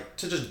people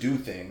to just do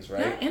things,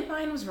 right? Yeah, in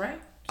line was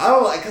right. I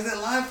don't like, because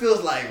in line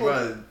feels like,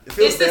 bro, it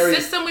feels It's the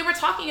system we were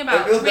talking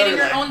about. It feels Creating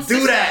very, your own do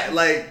system. that,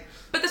 like.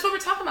 But that's what we're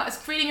talking about. Is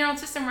creating your own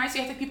system, right? So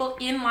you have to people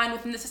in line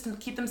within the system to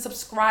keep them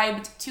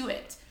subscribed to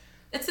it.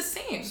 It's the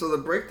same. So the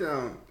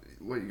breakdown,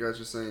 what you guys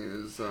are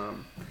saying is,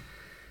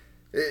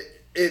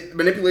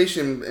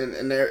 manipulation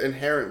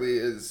inherently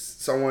is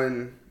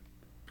someone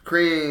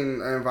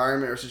creating an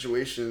environment or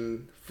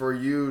situation for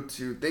you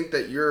to think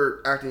that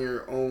you're acting in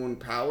your own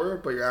power,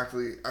 but you're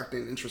actually acting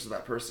in the interest of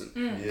that person.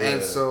 Yeah.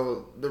 And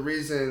so the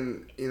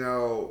reason,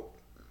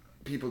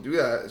 people do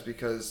that is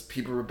because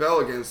people rebel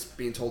against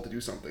being told to do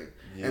something.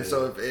 Yeah. And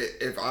so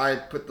if I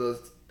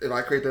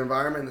create the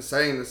environment, the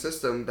setting, the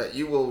system that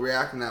you will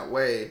react in that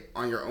way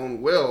on your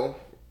own will,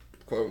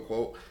 quote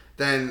unquote,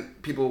 then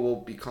people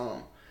will be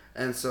calm.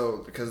 And so,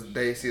 because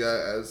they see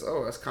that as,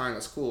 oh, that's kind,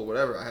 that's cool,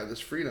 whatever, I have this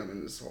freedom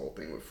and this whole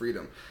thing with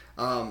freedom.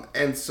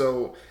 And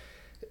so,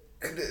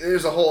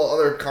 there's a whole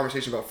other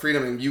conversation about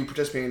freedom and you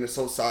participating in the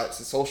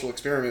social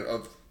experiment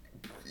of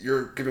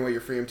you're giving away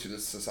your freedom to the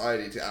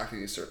society to act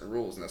in these certain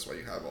rules, and that's why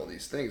you have all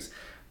these things.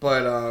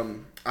 But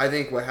I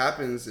think what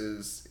happens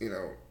is,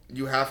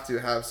 you have to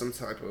have some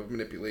type of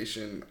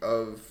manipulation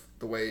of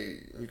the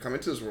way you come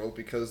into this world,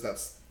 because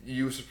that's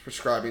you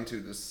prescribing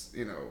to this,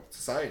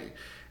 society.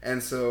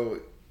 And so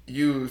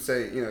you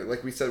say,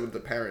 like we said with the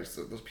parents,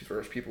 those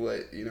first people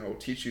that,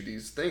 teach you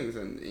these things,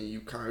 and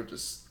you kind of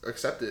just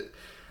accept it.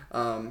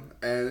 And,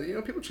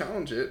 people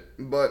challenge it,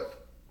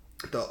 but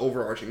the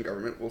overarching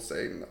government will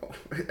say no.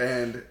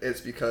 And it's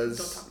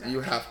because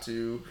you have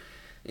to,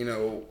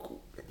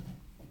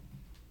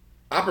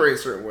 operate a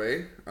certain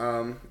way,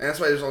 and that's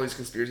why there's all these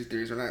conspiracy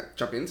theories. We're not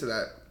jumping into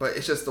that, but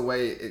it's just the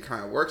way it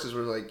kind of works. Is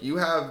where like you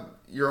have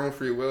your own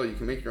free will, you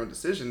can make your own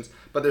decisions,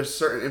 but there's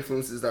certain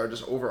influences that are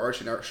just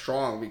overarching, are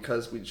strong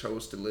because we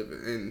chose to live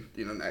in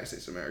the United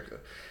States of America,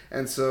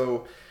 and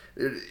so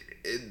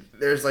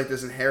there's like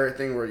this inherent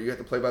thing where you have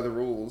to play by the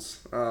rules.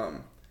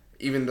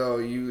 Even though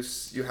you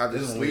have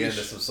this leash. We get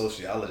into some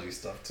sociology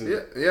stuff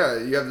too. Yeah,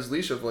 you have this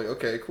leash of like,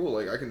 okay, cool,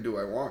 like I can do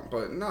what I want,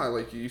 but no,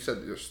 like you said,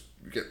 you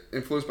get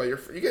influenced by you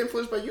two,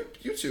 like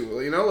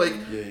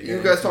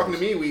you guys talking to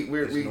me, we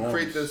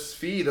create this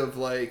feed of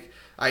like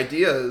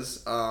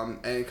ideas,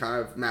 and it kind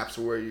of maps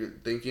where you're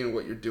thinking,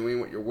 what you're doing,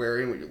 what you're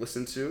wearing, what you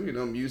listen to,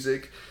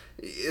 music.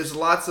 There's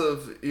lots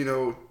of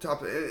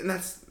and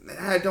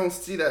I don't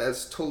see that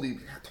as totally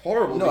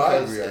horrible. No,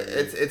 because I agree.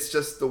 It's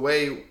just the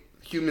way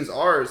humans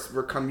are.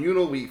 We're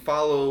communal. We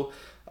follow,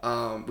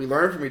 we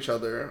learn from each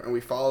other, and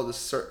we follow this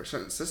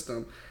certain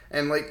system.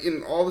 And like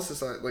in all the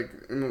society, like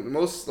in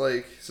most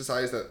like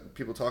societies that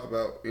people talk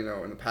about, in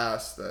the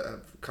past that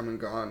have come and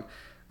gone,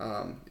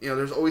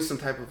 there's always some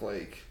type of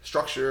like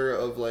structure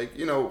of like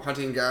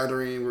hunting and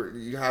gathering, where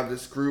you have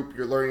this group,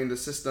 you're learning the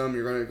system,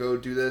 you're going to go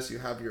do this, you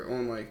have your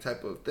own like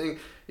type of thing.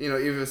 Even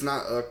if it's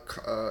not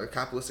a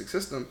capitalistic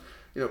system.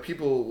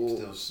 People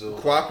will still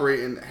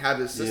cooperate and have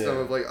this system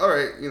of like, all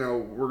right,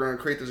 we're going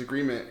to create this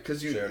agreement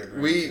because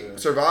we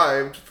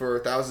survived for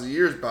thousands of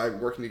years by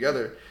working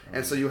together.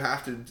 And so you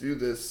have to do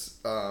this.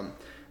 I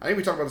think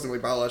we talk about this in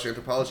like biology,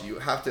 anthropology. You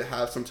have to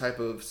have some type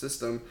of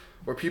system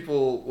where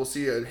people will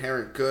see an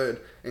inherent good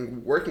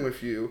in working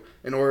with you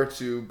in order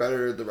to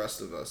better the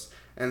rest of us.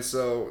 And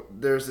so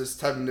there's this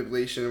type of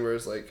manipulation where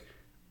it's like,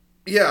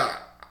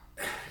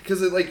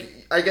 because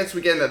I guess we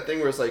get in that thing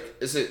where it's like,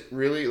 is it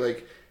really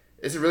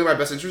my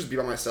best interest to be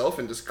by myself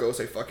and just go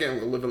say, fuck it, I'm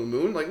going to live on the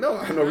moon? Like, no,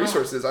 I have no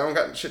resources. I don't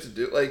got shit to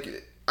do. Like,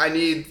 I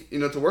need,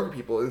 to work with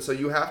people. And so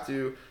you have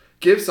to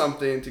give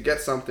something to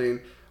get something,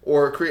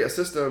 or create a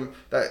system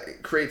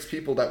that creates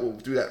people that will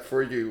do that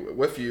for you,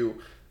 with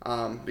you,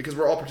 because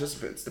we're all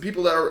participants. The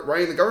people that are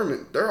running the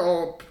government, they're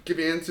all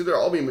they're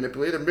all being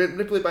manipulated. They're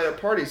manipulated by their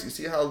parties. You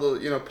see how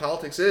the,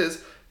 politics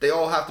is. They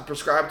all have to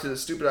prescribe to the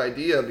stupid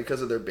idea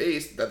because of their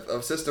base, that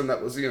a system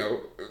that was,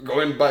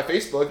 going by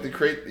Facebook to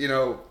create,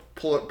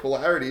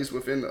 polarities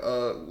within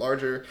a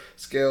larger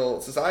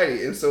scale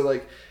society. And so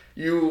like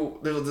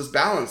there's this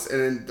balance, and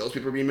then those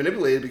people are being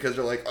manipulated because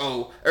they're like,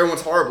 oh,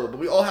 everyone's horrible, but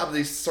we all have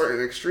these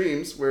certain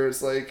extremes where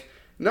it's like,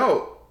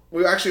 no,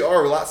 we actually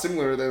are a lot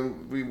similar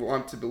than we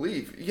want to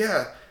believe.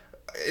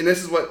 And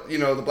this is what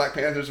the Black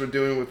Panthers were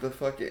doing with the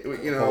fucking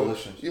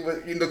coalition.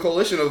 The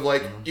coalition of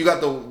like, you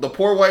got the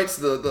poor whites,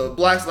 the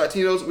blacks,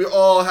 Latinos. We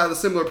all have a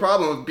similar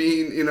problem of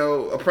being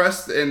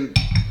oppressed and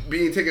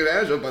being taken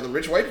advantage of by the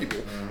rich white people.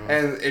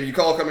 And if you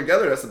all come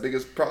together, that's the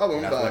biggest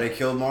problem. That's why they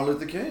killed Martin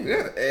Luther King.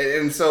 Yeah,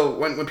 and so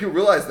when people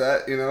realize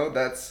that,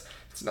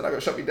 it's not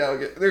gonna shut me down.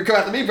 They're gonna come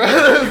after me, bro.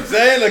 I'm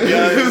saying, like,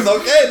 it's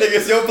okay, nigga,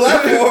 it's your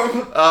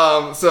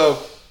platform. So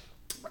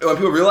when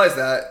people realize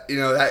that,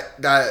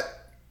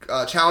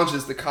 that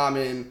challenges the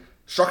common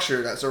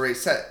structure that's already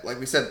set. Like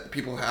we said,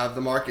 people have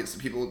the markets, the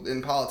people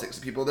in politics,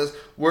 the people this.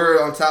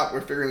 We're on top.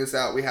 We're figuring this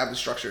out. We have the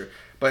structure.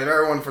 But if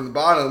everyone from the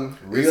bottom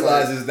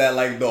realizes that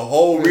like the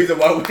whole reason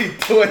why we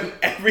doing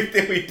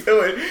everything we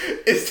doing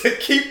is to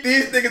keep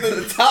these niggas at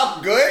the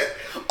top good,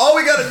 all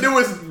we gotta do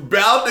is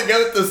bound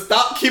together to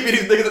stop keeping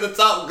these niggas at the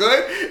top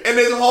good, and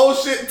this whole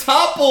shit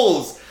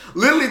topples.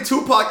 Literally,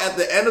 Tupac at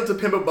the end of To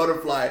Pimp a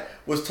Butterfly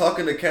was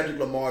talking to Kendrick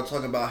Lamar,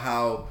 talking about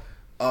how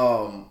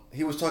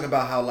he was talking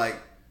about how like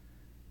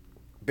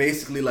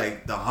basically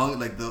like the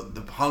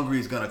hungry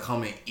is gonna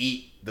come and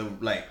eat the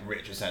like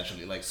rich,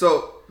 essentially. Like,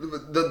 so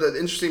the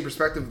interesting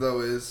perspective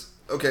though is,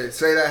 okay,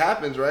 say that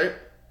happens, right?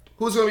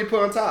 Who's gonna be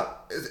put on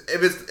top?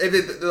 If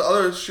the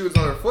other shoe is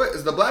on their foot,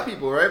 is the black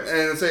people, right?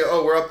 And say,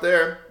 oh, we're up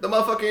there. The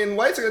motherfucking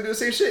whites are gonna do the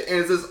same shit, and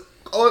it's this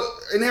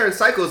inherent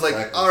cycle. It's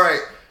like, all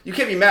right, you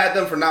can't be mad at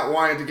them for not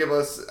wanting to give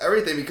us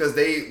everything because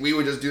we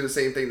would just do the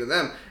same thing to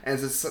them, and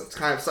it's this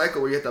kind of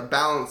cycle where you have to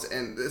balance,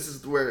 and this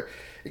is where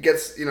it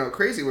gets,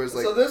 crazy, where it's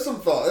like... So there's some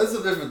thought. There's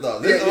some different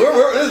thoughts.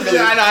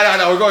 I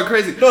know. We're going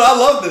crazy. No, I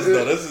love this,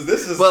 though.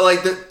 This is... But, like,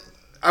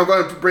 I'm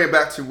going to bring it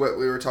back to what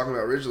we were talking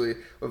about originally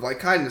with, like,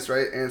 kindness,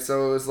 right? And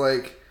so it was,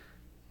 like,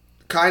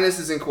 kindness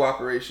is in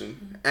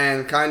cooperation.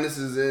 And kindness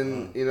is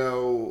in,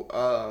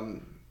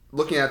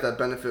 looking at that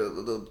benefit,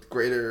 the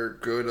greater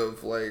good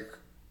of, like,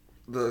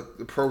 the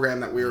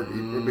program that we're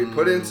being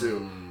put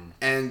into.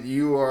 And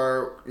you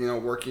are,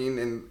 working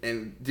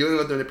and dealing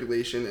with the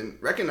manipulation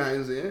and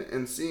recognizing it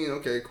and seeing,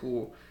 okay,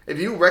 cool. If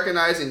you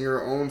recognize in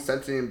your own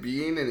sentient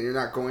being and you're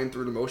not going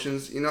through the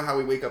motions, you know how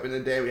we wake up in the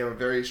day, we have a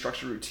very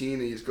structured routine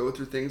and you just go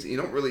through things and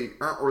you aren't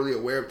really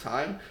aware of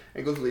time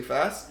and it goes really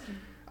fast.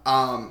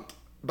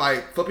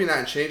 By flipping that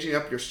and changing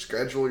up your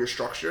schedule, your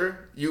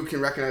structure, you can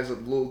recognize the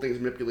little things,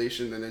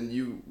 manipulation, and then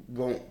you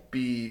won't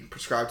be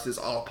prescribed to this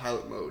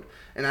autopilot mode.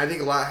 And I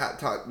think a lot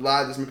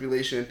of this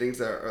manipulation and things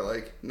that are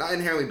like not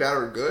inherently bad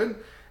or good,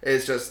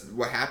 it's just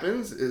what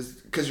happens is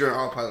because you're in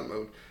autopilot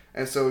mode.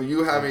 And so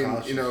you having,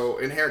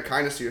 inherent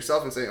kindness to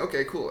yourself and saying,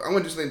 okay, cool, I want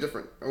to do something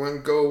different. I want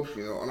to go,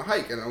 on a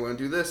hike, and I want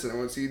to do this, and I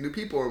want to see new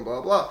people, and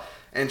blah, blah,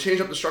 and change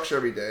up the structure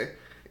every day.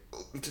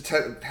 It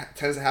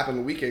tends to happen on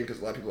the weekend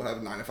because a lot of people have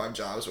 9-to-5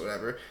 jobs or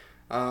whatever.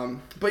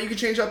 But you can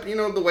change up,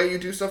 the way you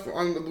do stuff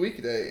on the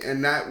weekday,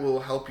 and that will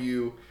help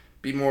you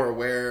be more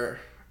aware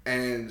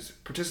and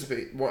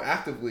participate more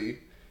actively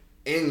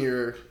in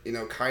your,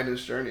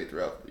 kindness journey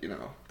throughout,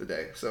 the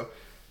day. So.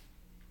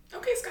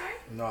 Okay, Sky.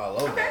 No, I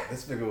love that.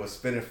 This nigga was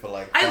spinning for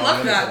like 5 I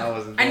love minutes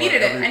that. and I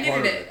needed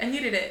it. I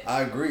needed it.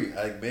 I agree.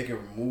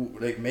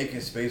 Like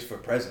making space for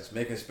presence,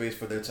 making space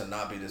for there to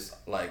not be this,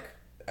 like,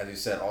 as you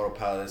said,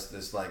 autopilot,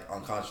 this like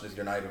unconsciousness.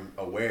 You're not even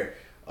aware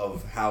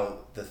of how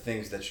the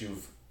things that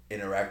you've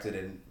interacted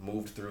and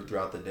moved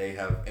throughout the day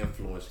have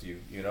influenced you,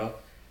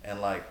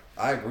 And like,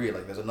 I agree.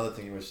 Like, there's another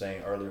thing you were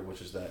saying earlier,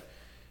 which is that,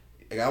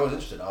 like, I was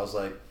interested. I was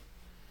like,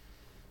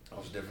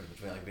 what's the difference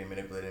between like being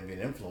manipulated and being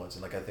influenced?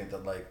 And like, I think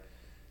that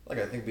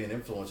I think being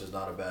influenced is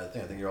not a bad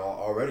thing. I think you're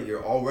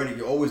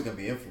always gonna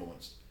be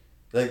influenced.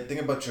 Like,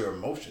 think about your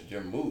emotions, your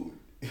mood.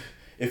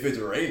 If it's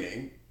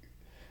raining,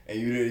 and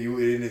you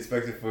didn't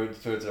expect it for it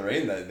to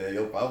rain that day,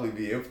 you'll probably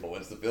be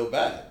influenced to feel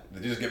bad.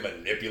 Did you just get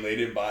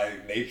manipulated by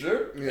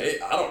nature? Yeah. Hey,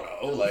 I don't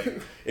know.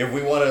 Like, if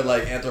we want to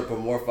like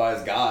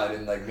anthropomorphize God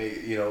and like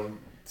make,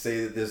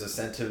 say that there's a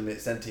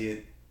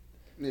sentient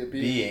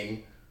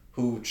being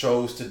who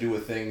chose to do a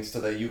thing so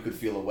that you could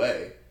feel a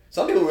way.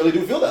 Some people really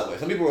do feel that way.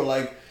 Some people are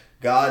like,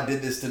 God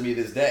did this to me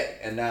this day,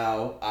 and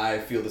now I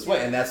feel this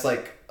way. And that's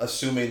like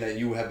assuming that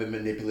you have been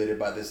manipulated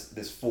by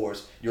this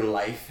force. Your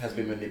life has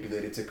been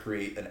manipulated to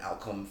create an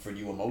outcome for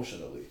you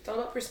emotionally. It's all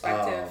about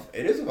perspective.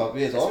 It is about,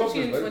 it's all about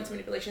perspective. Influence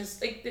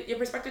manipulations, like your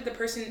perspective, the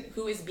person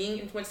who is being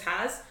influenced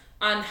has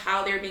on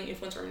how they're being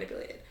influenced or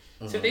manipulated.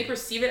 So if they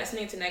perceive it as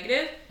something that's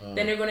negative,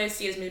 then they're going to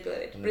see it as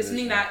manipulated. But it's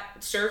something that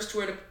serves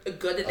toward a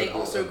good that they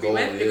also agree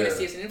with, they're going to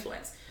see it as an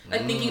influence.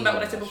 Like thinking about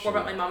what I said before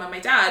about my mom and my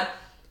dad,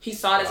 he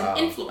saw it as an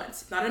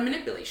influence, not a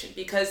manipulation,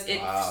 because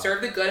it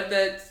served the good of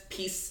the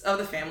peace of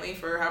the family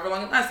for however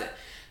long it lasted,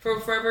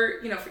 for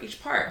forever, for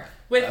each part.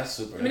 With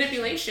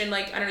manipulation,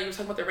 like, I don't know, you were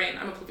talking about the rain.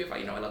 I'm a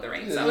pluviophile, I love the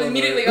rain. So I was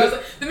immediately,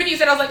 the minute you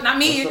said, I was like, not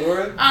me. What's the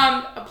word?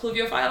 A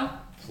pluviophile.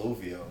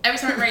 Pluvio. Every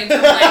time it rains,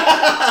 I'm like,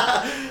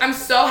 I'm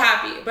so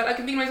happy. But I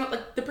can think to myself,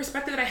 like, the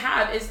perspective that I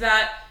have is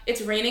that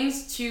it's raining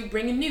to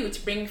bring new,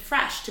 to bring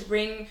fresh, to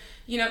bring,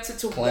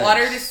 to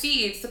water the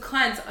seeds, to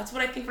cleanse. That's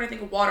what I think when I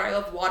think of water. I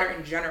love water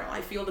in general.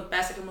 I feel the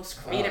best, I feel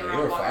most creative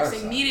around water. So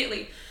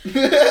immediately.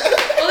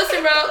 Well,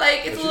 listen, bro,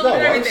 like, it's a little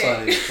bit of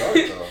everything.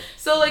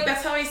 So, like,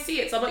 that's how I see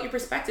it. It's all about your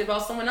perspective.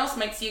 While someone else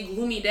might see a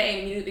gloomy day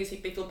and immediately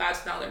they feel bad,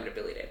 so now they're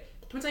manipulated.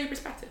 Depends on your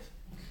perspective.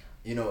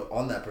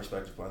 On that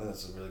perspective point, I think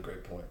that's a really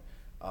great point.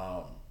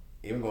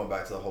 Even going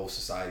back to the whole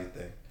society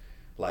thing,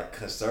 like,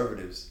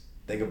 conservatives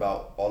think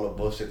about all the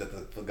bullshit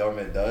that the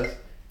government does,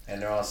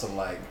 and they're on some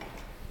like,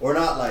 or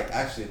not like,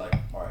 actually like,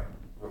 all right,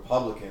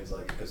 Republicans,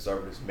 like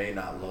conservatives, may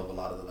not love a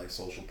lot of the like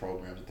social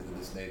programs and things of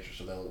this nature,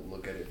 so they'll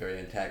look at it very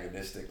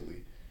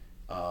antagonistically,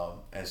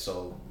 and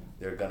so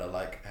they're gonna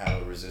like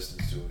have a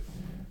resistance to it.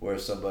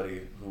 Whereas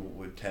somebody who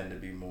would tend to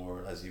be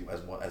more, as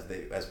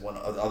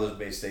others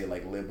may say,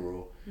 like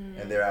liberal,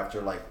 and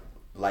thereafter like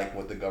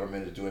what the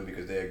government is doing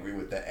because they agree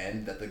with the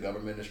end that the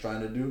government is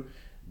trying to do,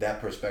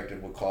 that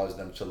perspective would cause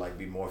them to like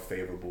be more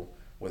favorable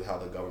with how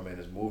the government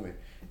is moving.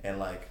 And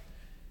like,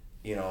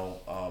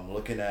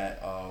 looking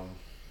at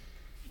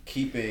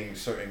keeping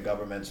certain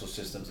governmental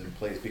systems in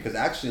place, because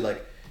actually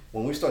like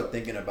when we start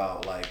thinking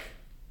about like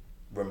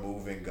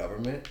removing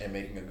government and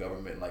making a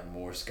government like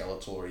more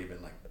skeletal or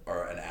even like,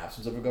 or an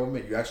absence of a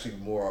government, you're actually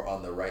more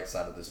on the right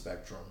side of the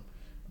spectrum.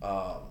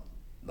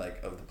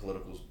 Like of the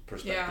political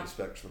perspective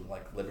spectrum,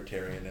 like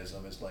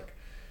libertarianism is like,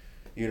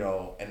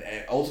 and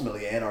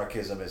ultimately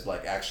anarchism is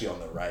like actually on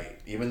the right,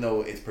 even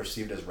though it's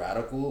perceived as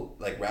radical.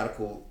 Like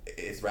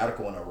it's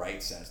radical in a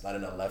right sense, not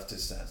in a leftist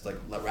sense. Like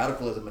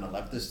radicalism in a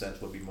leftist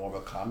sense would be more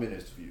of a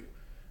communist view,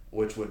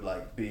 which would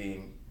like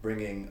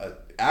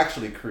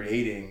actually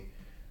creating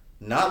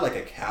not like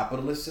a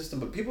capitalist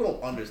system, but people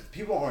don't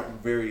understand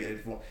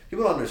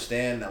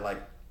that like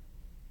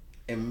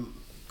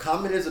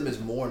communism is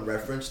more in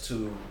reference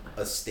to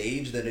a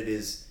stage than it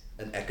is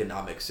an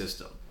economic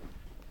system.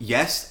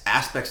 Yes,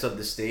 aspects of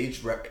the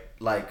stage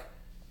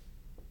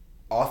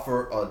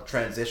offer a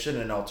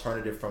transition and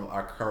alternative from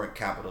our current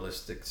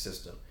capitalistic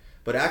system,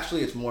 but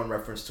actually it's more in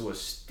reference to a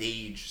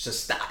stage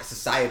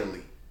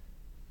societally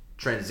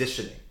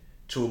transitioning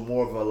to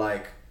more of a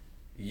like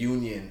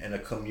union and a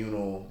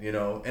communal,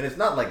 and it's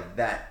not like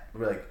that.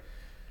 Like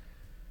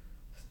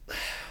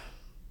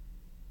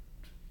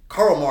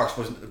Karl Marx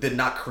did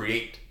not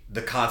create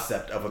the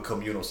concept of a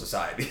communal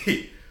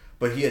society,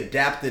 but he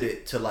adapted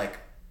it to like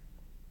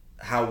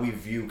how we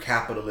view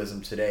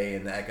capitalism today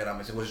in the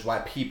economics, which is why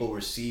people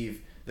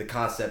receive the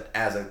concept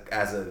as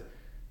a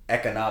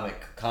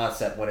economic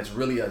concept when it's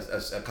really a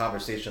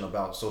conversation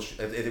about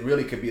social. It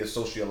really could be a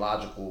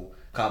sociological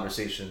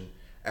conversation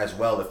as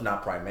well, if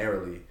not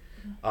primarily.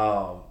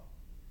 I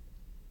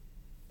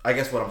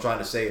guess what I'm trying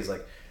to say is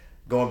like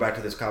going back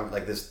to this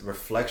like this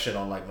reflection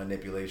on like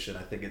manipulation,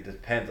 I think it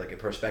depends, like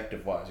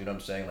perspective wise, you know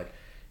what I'm saying? Like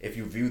if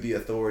you view the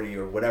authority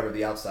or whatever,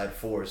 the outside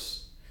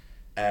force,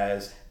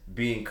 as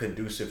being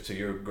conducive to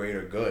your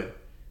greater good,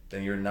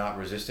 then you're not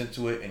resistant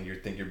to it and you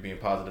think you're being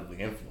positively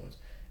influenced.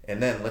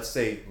 And then let's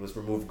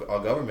remove our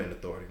government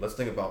authority. Let's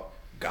think about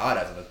God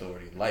as an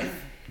authority,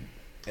 life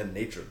and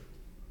nature.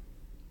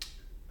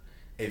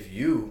 If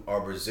you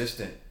are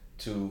resistant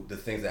to the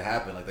things that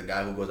happen, like the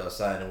guy who goes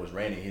outside and it was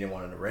raining, he didn't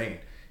want it to rain.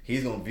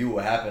 He's gonna view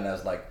what happened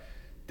as like,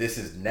 this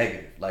is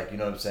negative. Like, you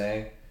know what I'm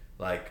saying?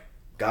 Like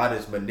God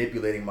is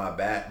manipulating my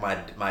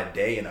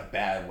day in a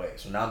bad way.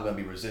 So now I'm gonna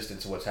be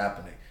resistant to what's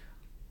happening.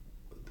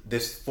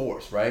 This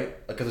force,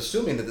 right? Because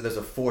assuming that there's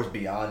a force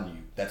beyond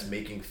you that's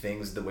making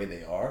things the way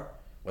they are,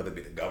 whether it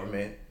be the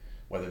government,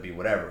 whether it be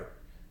whatever,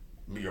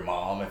 your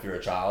mom if you're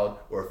a child,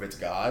 or if it's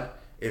God,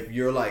 if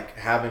you're like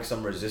having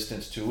some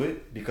resistance to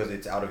it because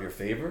it's out of your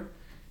favor,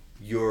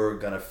 you're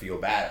gonna feel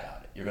bad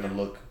about it. You're gonna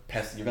look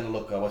what's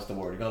the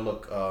word? You're gonna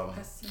look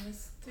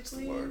pessimistically. What's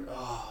the word?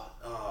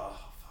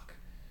 Fuck.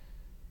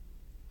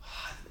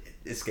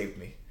 It escaped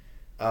me.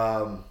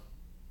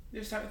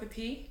 You start with a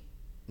P?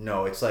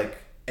 No, it's like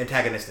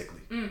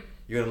antagonistically.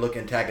 You're gonna look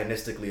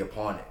antagonistically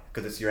upon it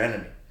because it's your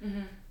enemy.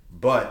 Mm-hmm.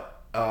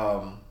 But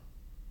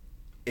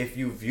if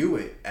you view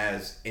it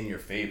as in your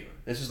favor,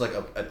 this is like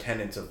a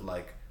tenet of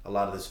like a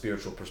lot of the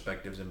spiritual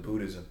perspectives in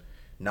Buddhism,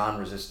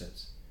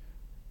 non-resistance,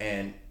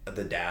 and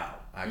the Tao.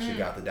 I actually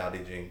got the Tao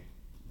Te Ching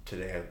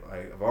today.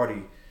 I've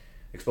already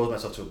exposed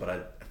myself to it, but I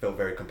felt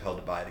very compelled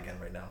to buy it again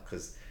right now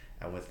because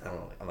I'm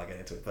not getting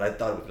into it, but I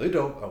thought it was really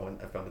dope.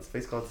 I found this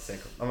place called the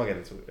Sanko. I'm not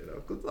getting into it right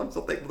now because I'm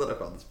so thankful that I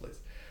found this place.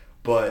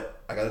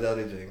 But I got the Tao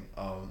Te Ching.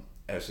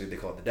 Actually, they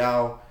call it the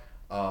Tao.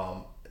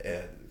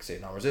 And say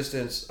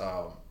non-resistance.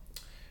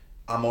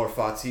 Amor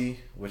Fati,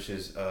 which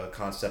is a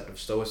concept of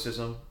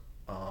Stoicism.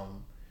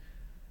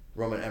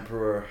 Roman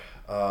Emperor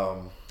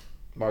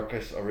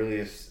Marcus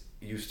Aurelius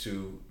used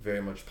to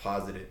very much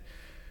posit it,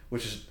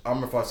 which is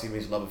Amor Fati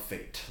means love of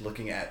fate,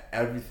 looking at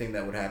everything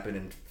that would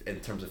happen in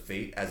terms of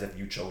fate as if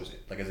you chose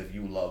it, like as if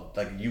you loved,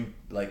 like you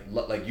would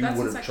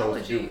have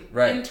chosen to do it.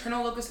 Right.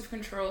 Internal locus of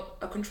control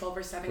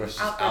versus having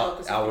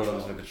outward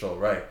locus of control.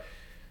 Right.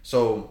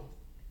 So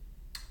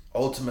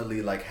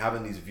ultimately, like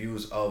having these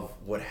views of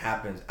what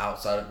happens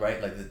outside of,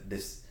 right, like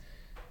this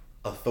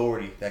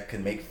authority that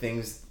can make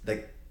things,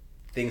 like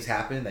things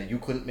happen that you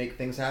couldn't make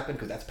things happen,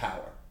 because that's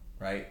power,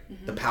 right?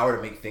 Mm-hmm. The power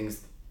to make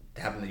things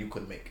happen that you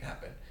couldn't make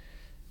happen.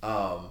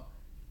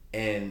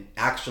 And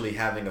actually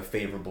having a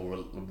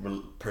favorable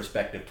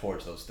perspective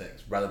towards those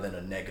things rather than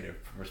a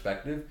negative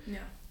perspective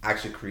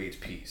actually creates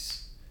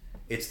peace.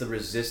 It's the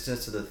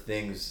resistance to the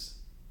things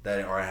that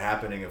are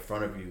happening in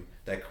front of you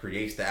that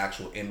creates the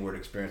actual inward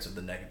experience of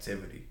the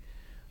negativity.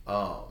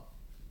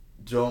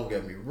 Don't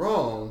get me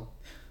wrong.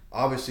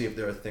 Obviously, if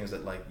there are things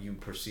that like you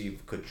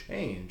perceive could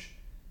change,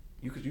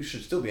 you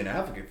should still be an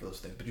advocate for those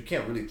things, but you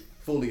can't really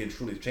fully and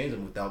truly change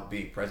them without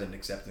being present and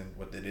accepting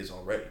what it is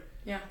already.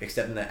 Yeah.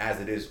 Accepting that as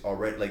it is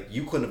already. Like,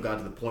 you couldn't have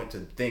gotten to the point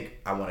to think,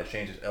 I want to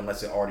change it,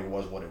 unless it already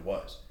was what it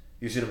was.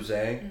 You see what I'm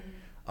saying?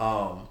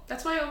 Mm-hmm.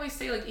 That's why I always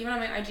say, like, even on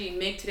my IG,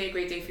 make today a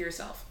great day for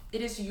yourself.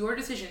 It is your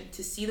decision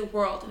to see the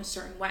world in a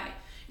certain way.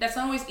 That's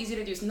not always easy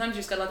to do. Sometimes you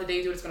just gotta let the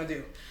day do what it's gonna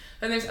do.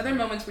 And there's other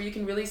moments where you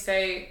can really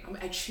say,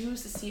 I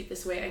choose to see it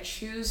this way. I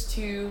choose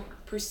to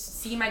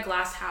see my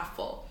glass half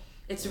full.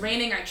 It's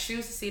raining. I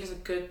choose to see it as a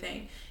good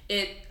thing.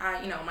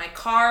 My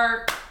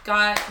car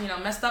got,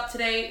 messed up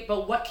today,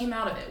 but what came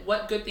out of it?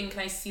 What good thing can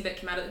I see that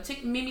came out of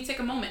it? Made me take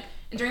a moment.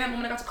 And during that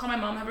moment, I got to call my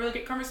mom and have a really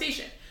great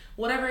conversation.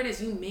 Whatever it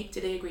is, you make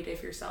today a great day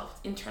for yourself.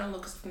 It's internal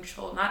locus of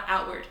control, not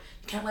outward.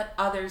 You can't let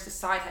others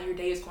decide how your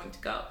day is going to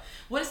go.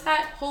 What is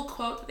that whole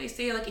quote that they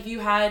say? Like, if you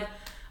had,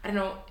 I don't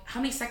know,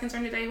 how many seconds are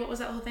in your day? What was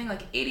that whole thing?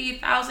 Like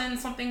 80,000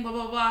 something, blah,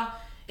 blah, blah.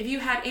 If you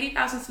had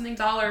 80,000 something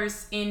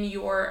dollars in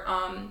your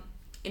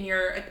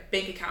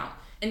bank account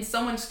and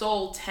someone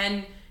stole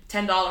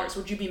 $10,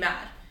 would you be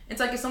mad? It's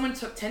like if someone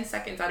took 10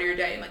 seconds out of your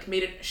day and like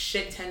made it a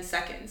shit 10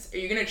 seconds, are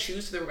you going to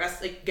choose to the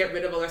rest, like get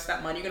rid of all the rest of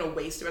that money? You're going to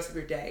waste the rest of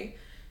your day?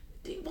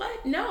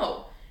 What?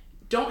 No.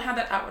 Don't have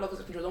that outward locus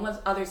of control. Don't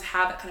let others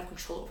have that kind of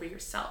control over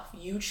yourself.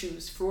 You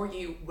choose for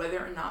you whether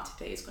or not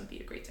today is going to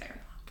be a great day or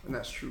not. And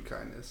that's true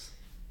kindness.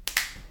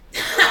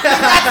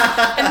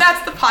 and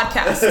that's the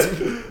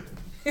podcast.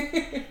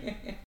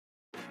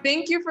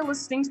 Thank you for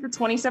listening to the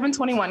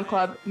 2721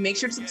 Club. Make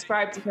sure to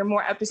subscribe to hear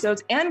more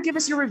episodes and give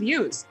us your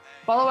reviews.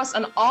 Follow us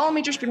on all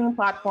major streaming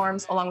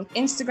platforms, along with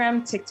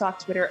Instagram, TikTok,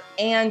 Twitter,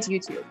 and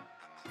YouTube.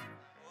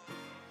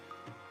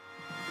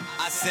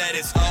 I said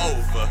it's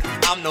over.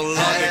 I'm no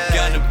longer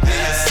gonna be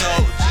a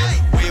soldier.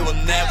 We will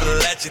never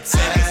let you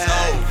take us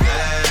over.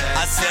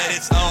 I said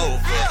it's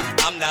over.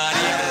 I'm not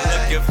even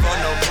looking for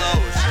no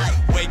closure.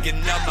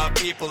 Waking up my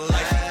people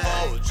like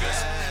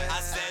vultures.